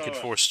that flanking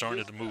force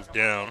starting to move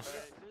down.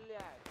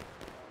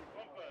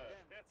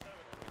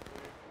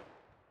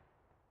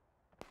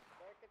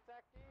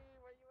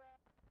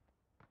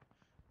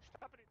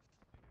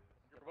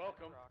 You're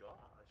welcome.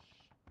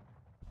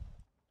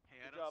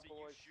 Good job,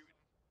 boys.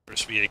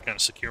 First VA kind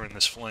of securing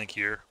this flank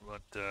here,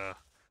 but to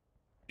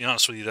be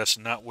honest with you, that's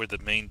not where the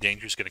main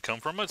danger is going to come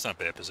from. But it's not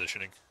bad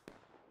positioning.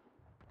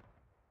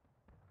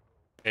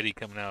 Eddie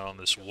coming out on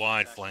this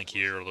wide flank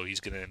here, although he's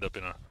going to end up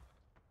in a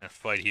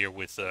fight here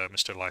with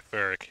Mr.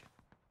 Lyferic.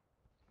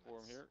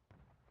 Form here.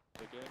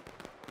 Take aim.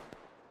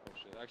 Oh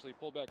shit, actually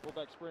pull back,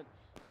 sprint.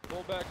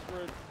 Pull back,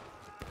 sprint.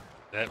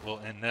 That will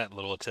end that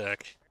little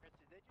attack.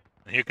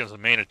 And here comes the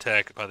main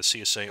attack by the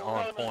CSA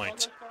on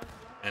point.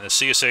 And the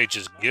CSA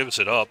just gives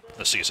it up.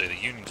 The CSA, the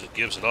Union just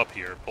gives it up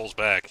here, pulls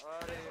back.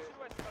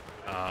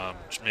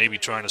 Maybe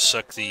trying to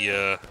suck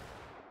the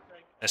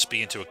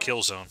SB into a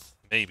kill zone.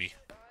 Maybe.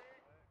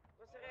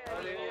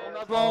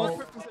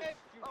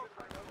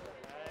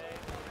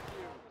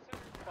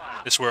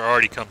 This is where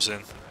Artie comes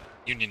in.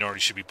 Union Artie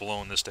should be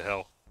blowing this to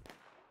hell.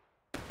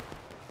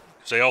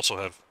 Because they also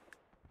have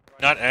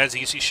not as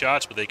easy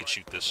shots, but they can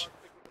shoot this.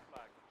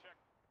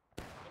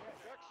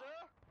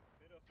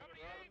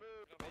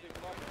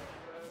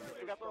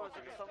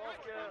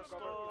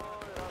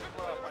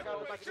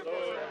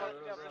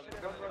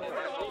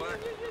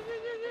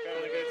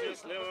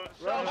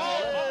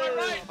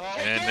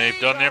 And they've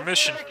done their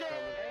mission.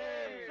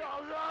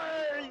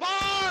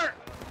 Fire!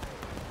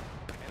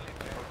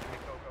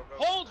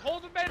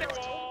 Hold the bayonets,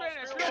 hold the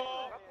bayonets.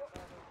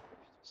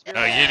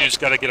 Union's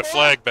got to get a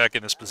flag back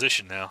in this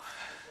position now.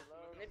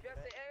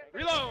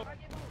 Reload!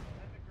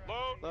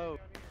 Load.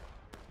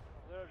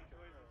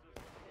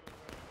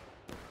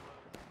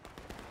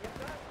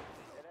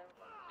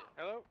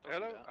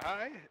 Hello,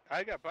 hi.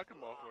 I got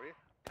bucket ball for you.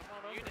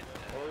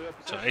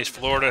 So Ace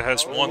Florida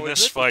has won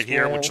this fight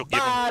here, which will give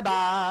them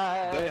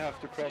They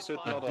have to cross it,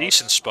 a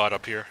decent spot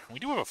up here. We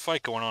do have a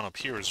fight going on up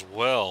here as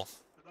well.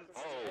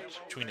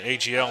 Between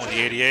AGL and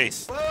the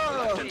 88th.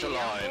 Into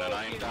line, and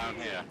I'm down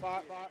here.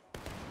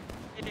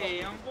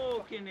 Hey, I'm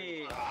walking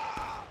it.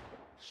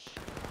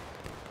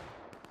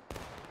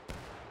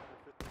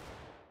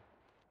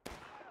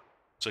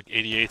 Looks like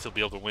 88th will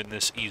be able to win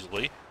this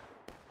easily.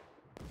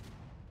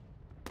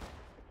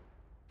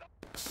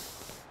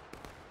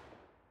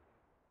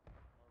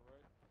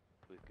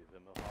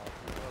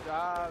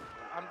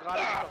 I'm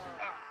glad.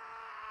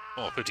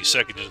 Oh,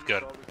 52nd just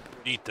got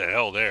beat the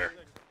hell there.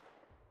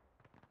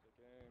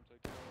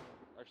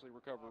 Actually,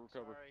 recover.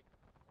 Recover.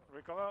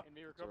 Recover.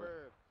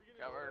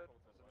 Cover.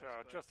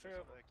 Just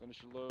here.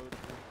 Finish your load.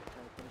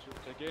 Trying to finish it.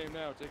 Take aim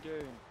now. Take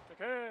aim.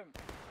 Take aim.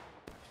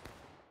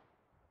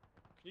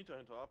 Knie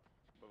dahinter ab.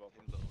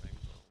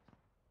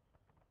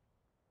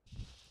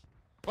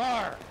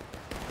 Fire!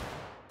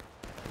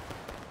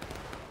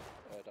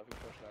 Darf ich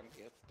vorschlagen,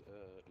 erst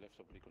Left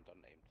Oblique und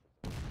dann Aim.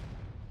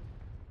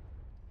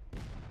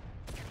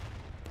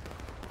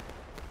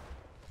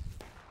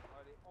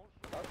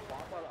 Das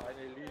war mal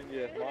eine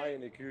Linie,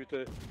 meine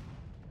Güte.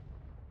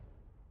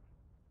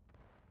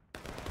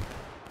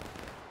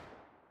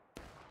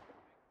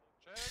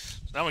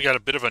 So now we got a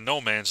bit of a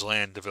no man's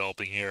land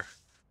developing here.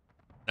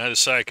 Neither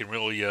side can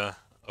really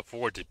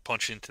afford to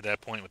punch into that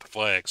point with the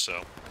flag,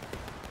 so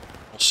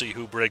we'll see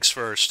who breaks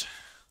first.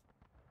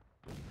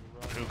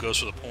 And who goes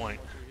for the point.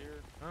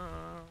 A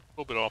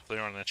little bit off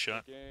there on that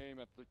shot. Game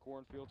at the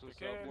cornfield to the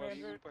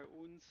southwest. Bei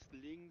uns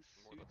links,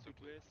 Süd,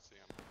 Südwest.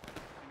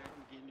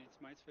 Gehen ins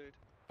Maisfeld.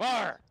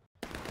 Fire!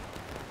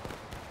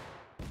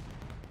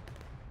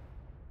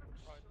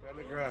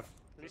 Telegraph.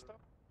 Listo?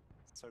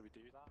 So we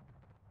do that.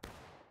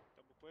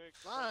 Double quick.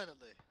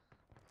 Finally.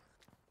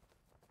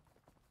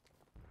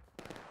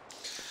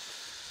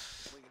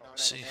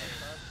 Let's see.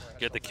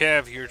 Get the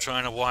Cav here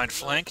trying to wide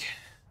flank.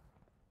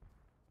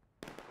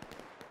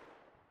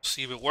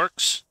 See if it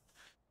works.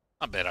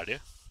 Not a bad idea.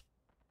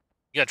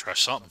 You gotta try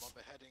something.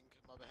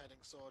 My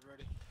beheading sword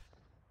ready.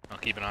 I'll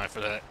keep an eye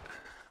for that.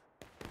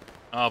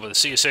 Oh, but the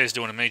CSA is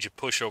doing a major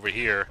push over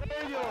here.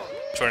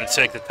 Trying to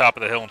take the top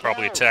of the hill and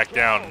probably attack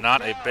down.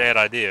 Not a bad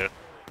idea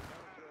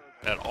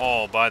at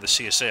all by the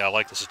CSA. I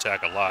like this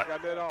attack a lot.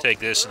 Take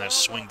this and then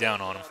swing down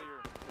on him.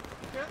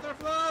 Get their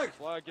flag!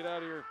 Flag, get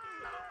out of here.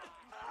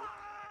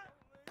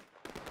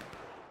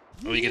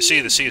 Well, you can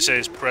see the CSA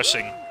is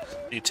pressing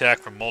the attack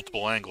from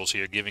multiple angles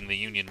here, giving the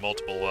Union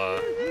multiple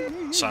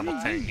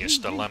simultaneous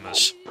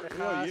dilemmas.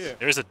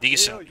 There's a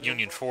decent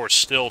Union force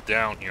still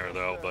down here,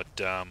 though, but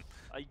the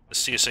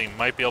CSA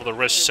might be able to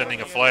risk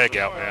sending a flag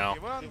out now,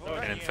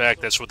 and in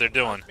fact, that's what they're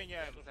doing.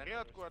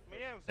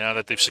 Now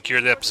that they've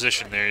secured that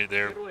position,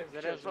 they're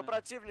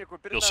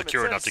feel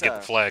secure enough to get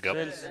the flag up.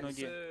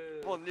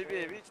 Вон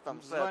левее, видите, там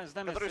стоят,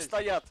 которые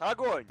стоят.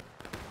 Огонь!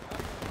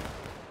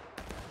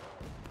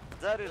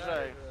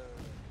 Заряжай.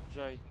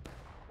 Жай.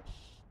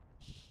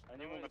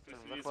 Они могут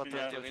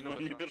захватывать Reno.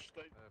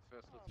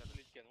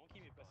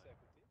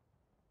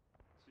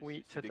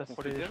 Oui, c'est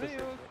pour les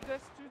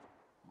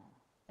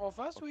en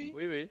face, oui.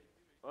 Oui, oui.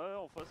 Ouais,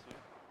 en face, oui.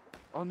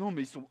 Oh non,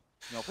 mais ils sont...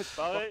 Mais en fait, c'est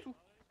partout.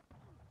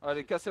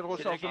 Allez, cassez le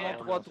rechargement,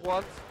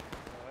 droite.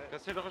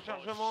 Cassez le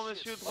rechargement,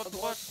 messieurs,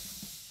 droite.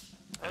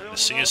 The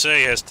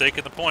CSA has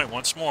taken the point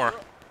once more.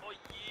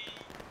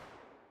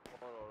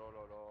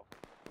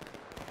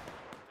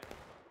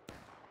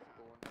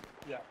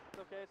 Yeah.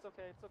 It's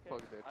okay.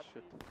 Fuck that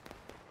shit.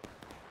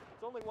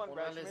 It's only one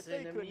regiment,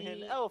 they couldn't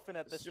hit an elephant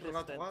at this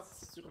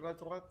distance. Sur la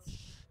droite.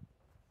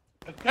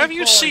 Have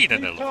you seen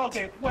an elephant?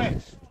 Target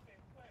west.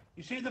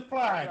 You see the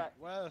flag?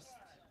 West.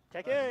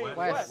 Take aim.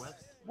 West.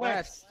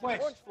 Orange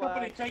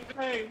Company, flag. take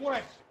aim.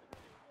 West.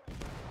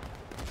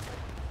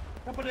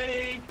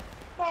 Company,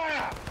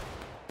 fire!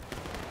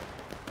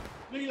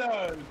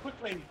 Reload,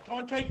 quickly. Try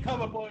and take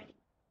cover, boys.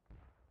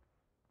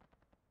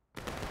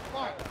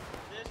 Fire.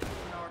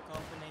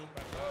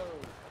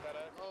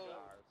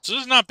 So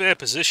this is not bad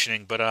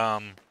positioning, but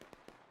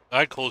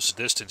I'd close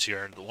the distance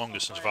here. The long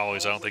distance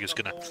volleys, I don't think it's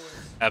going to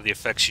have the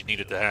effects you need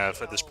it to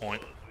have at this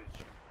point.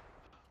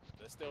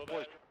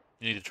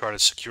 You need to try to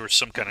secure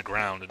some kind of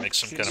ground and make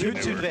some kind of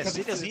maneuver. Südwest,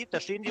 seht ihr sie? Da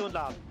stehen die und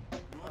laden.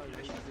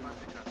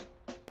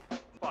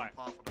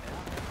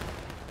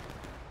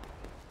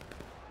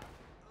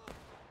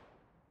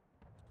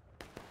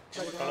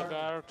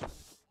 Guard.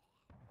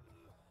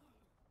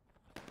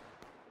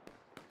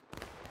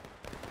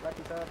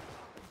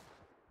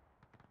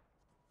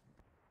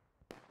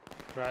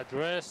 Right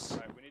dress.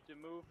 Right, we need to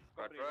move.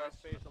 Right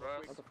face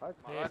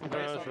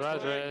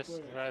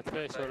Right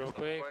face, real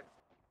quick.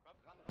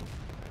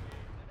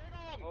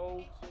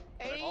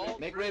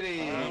 Make ready.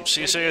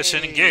 CSA is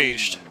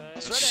engaged.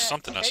 This is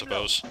something, I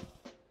suppose.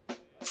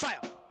 Fire!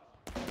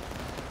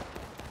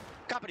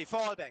 Company,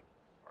 fall back.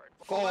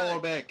 Fall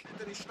back.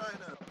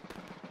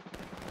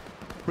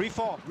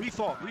 Reform.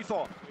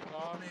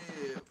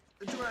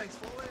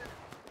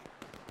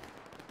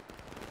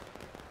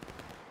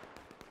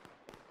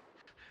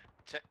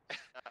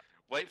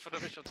 Wait for the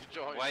official to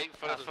join. Wait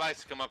for the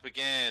flags to come up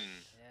again.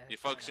 You're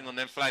focusing on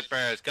them flag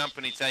bearers.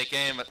 Company, take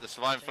aim at the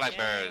surviving flag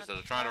bearers that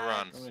are trying to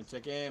run. I'm gonna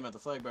take aim at the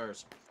flag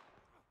bearers.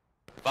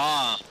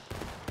 Bar.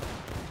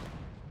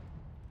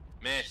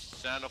 Miss.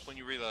 Sound off when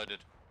you reloaded.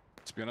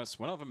 To be honest,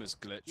 one of them is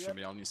glitch and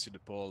we only see the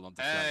ball on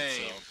the Aim.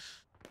 flank, so...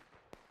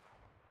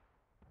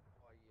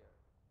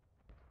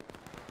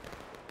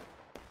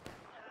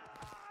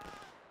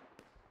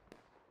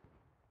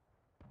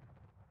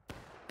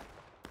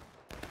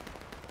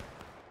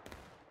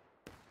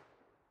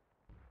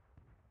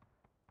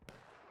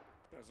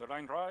 There's a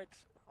line right.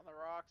 On the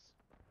rocks.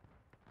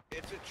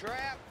 It's a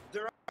trap.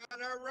 They're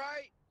on our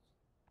right.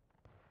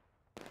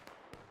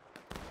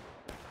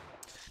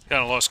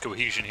 Kind of lost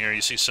cohesion here.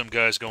 You see some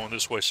guys going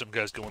this way, some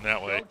guys going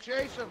that way. Don't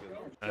chase him.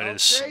 That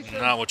is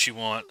not what you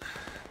want.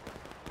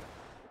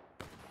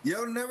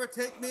 You'll never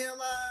take me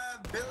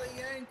alive, Billy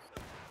Yank.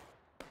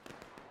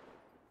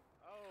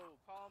 Oh,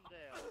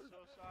 Palmdale, so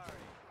sorry.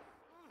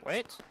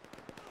 Wait.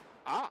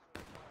 Oh,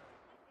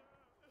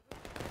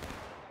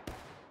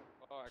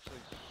 actually,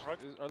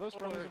 are those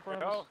friendlies in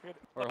front of us?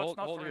 Or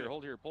hold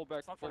here, pull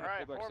back, pull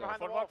back south. Damn, I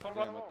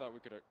thought we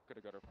could have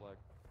got our flag.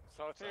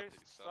 Southeast.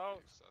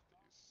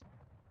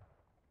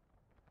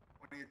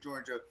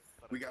 Georgia,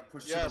 we got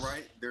pushed to the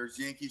right. There's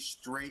Yankees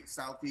straight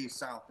southeast,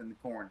 south in the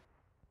corn.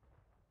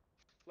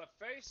 Left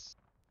face.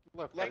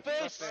 Left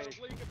face.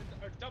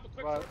 Double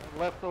quick.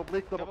 Left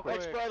oblique, double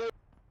quick.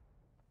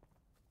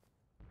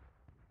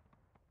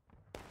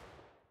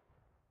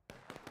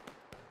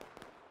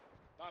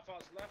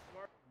 Bypass left,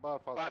 Mark.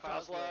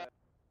 Bypass left.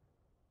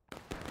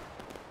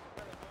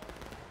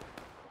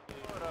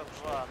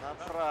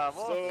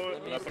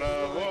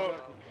 Направо.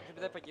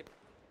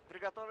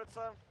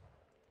 Приготовиться.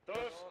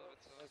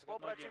 По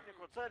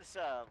противнику,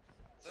 целься.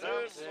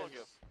 Прям в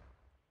ноги.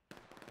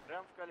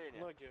 Прям в колени.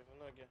 Ноги.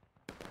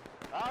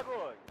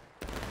 Огонь.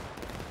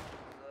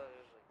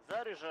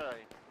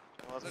 Заряжай.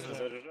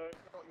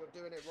 You're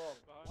doing it wrong.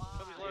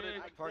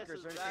 Parker,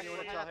 is there anything you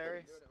want to tell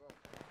Harry?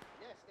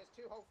 Yes, there's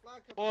two whole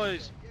flag.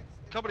 Boys,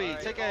 company,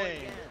 take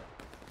aim.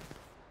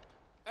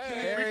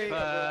 Harry.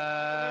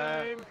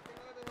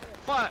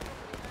 Fire.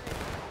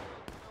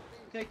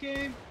 Take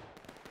aim.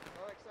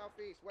 Alright,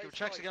 southeast. Give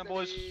checks again,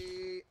 boys.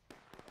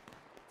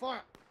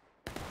 Fire.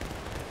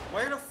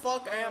 Where the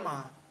fuck am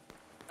I?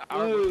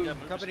 Ooh,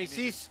 Company,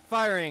 cease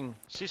firing.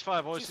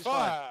 Ceasefire, boys,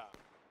 ceasefire.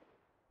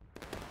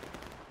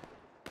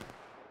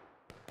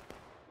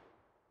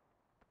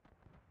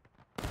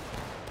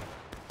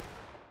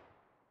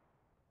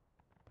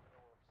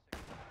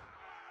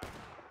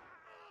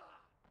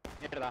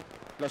 Dámela.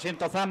 Lo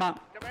siento, Zama.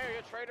 Come here,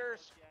 you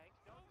traitors.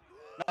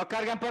 Nos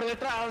cargan por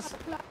detrás.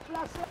 Let's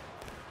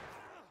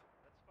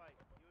fight.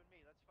 You and me.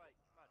 Let's fight.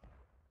 Come on.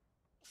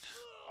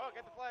 Oh,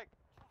 get the flag.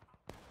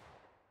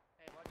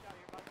 Hey, watch out.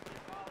 You're about to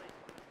get volleyed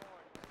from the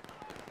horn.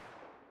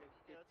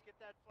 Okay, let's get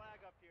that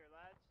flag up here,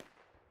 lads.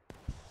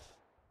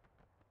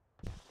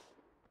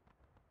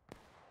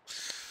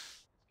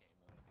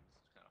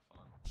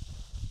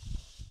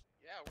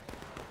 Yeah.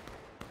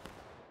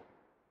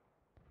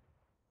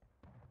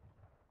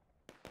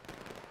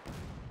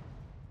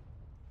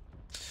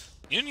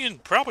 Union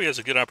probably has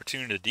a good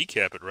opportunity to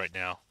decap it right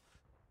now.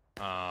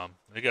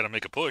 They got to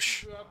make a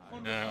push.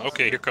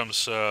 Okay, here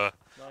comes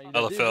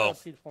LFL.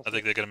 I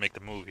think they're going to make the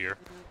move here.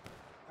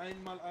 I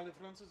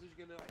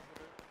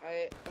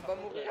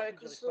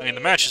mean,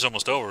 the match is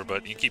almost over,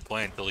 but you keep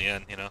playing till the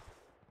end, you know.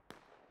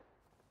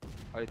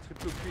 Allez,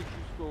 triple clic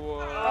jusqu'au...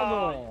 Ah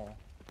non.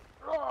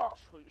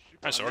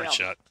 Nice orange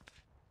shot.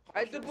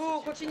 Allez,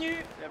 debout,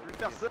 continue. Y'a plus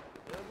personne.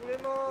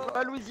 Pour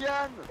la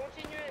Louisiane.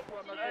 Continuez.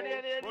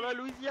 Pour la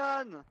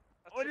Louisiane.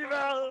 On y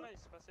va.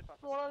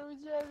 Pour la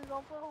Louisiane, les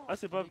enfants. Ah,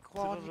 c'est pas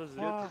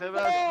Très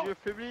vaste, vieux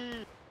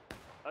faibli.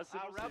 Ah,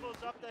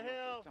 Rebels up the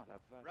hill.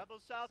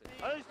 Rebels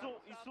southeast. Ah, ils sont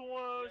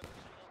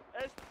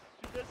est,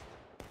 sud-est.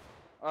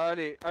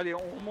 Allez, allez, on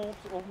remonte,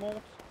 on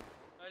remonte.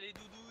 Allez,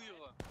 doudouille.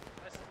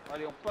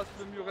 Allez, on passe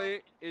le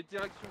muret et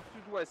direction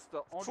sud-ouest.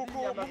 En Faut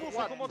ligne à ma Moumou,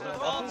 droite. faut commander le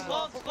drapeau.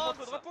 Faut commander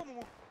le drapeau,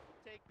 Moumou.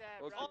 Take that.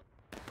 Ok.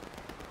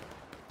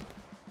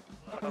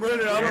 I'm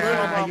ready,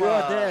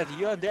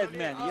 you're dead,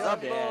 man. You're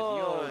dead,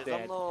 you're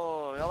dead.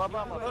 Oh,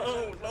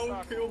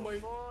 don't kill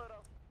me.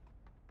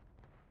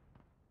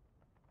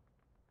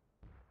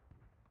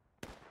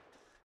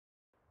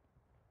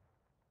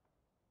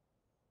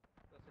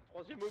 C'est le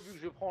troisième obus que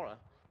je prends là.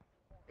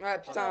 Ouais,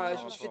 putain,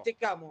 je me suis fait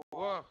TK, moi.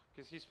 Wow,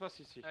 qu'est-ce qui se passe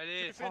ici?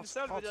 Allez, tu fais une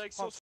salve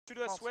direction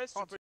sud-ouest-ouest,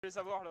 tu peux les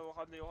avoir,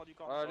 les ras du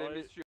camp. Allez,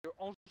 messieurs,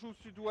 on joue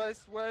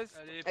sud-ouest, ouest.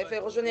 Allez, Elle fait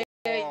rejoindre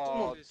tout le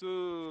monde.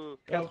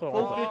 4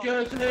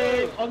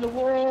 on the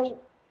wall.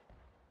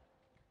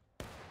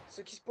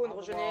 Ceux qui spawnent,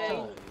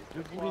 rejoignez.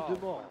 Deux boulets, deux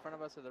morts. In front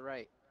of us to the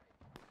right.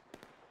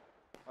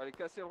 Allez,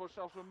 casser le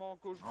rechargement,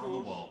 gauche.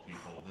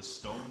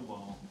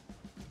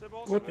 C'est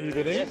bon, What are you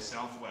doing?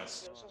 Rechargement.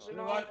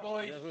 Right,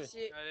 boys.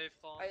 Ici. Allez,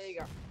 France. Allez, les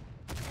gars.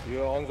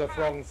 You're on the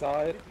wrong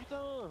side.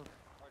 Putain.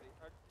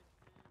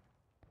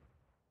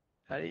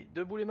 Allez,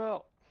 deux boulets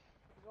morts.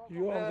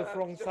 You're on the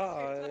wrong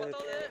side.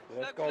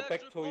 Let's go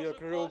back to your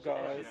crew,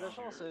 guys. J'ai de la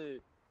chance,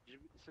 c'est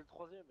le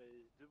troisième,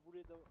 et deux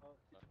boulets d'avant.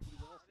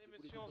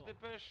 Allez, monsieur, on se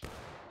dépêche.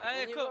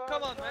 Allez,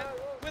 come on, man.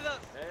 With us.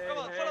 Come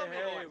on, follow me,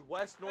 boys.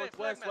 West,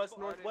 northwest, west,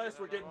 northwest.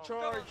 We're getting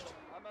charged.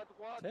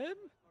 Tim?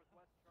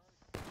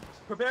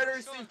 Prepare to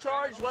receive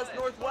charge. West,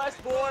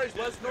 northwest, boys.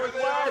 West,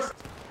 northwest.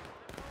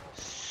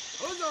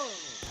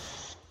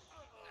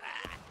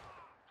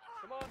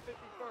 Come on,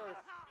 51st.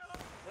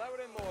 Loud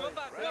in more. Go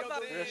back.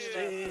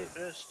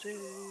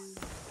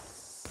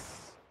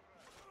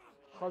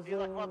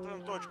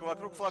 Захватываем точку,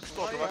 вокруг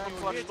флагштока,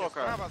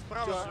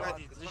 Справа,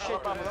 сзади.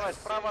 Защита, давай,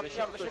 справа от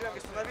тебя, шеренги,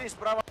 становись,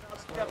 справа от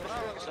тебя,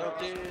 шеренги,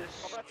 становись.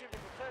 По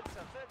противнику,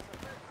 целься.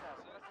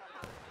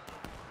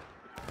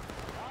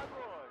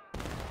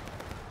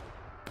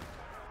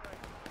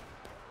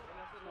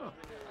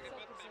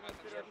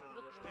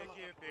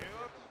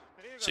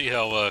 See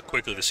how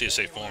quickly the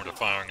CSA formed a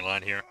firing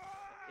line here.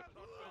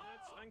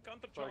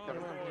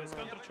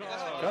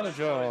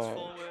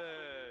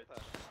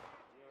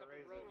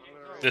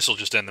 This will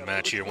just end the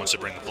match here once they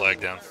bring the flag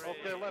down.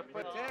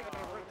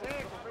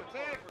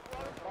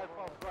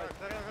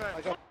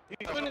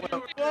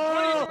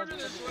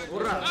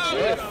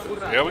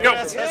 There we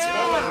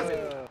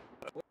go.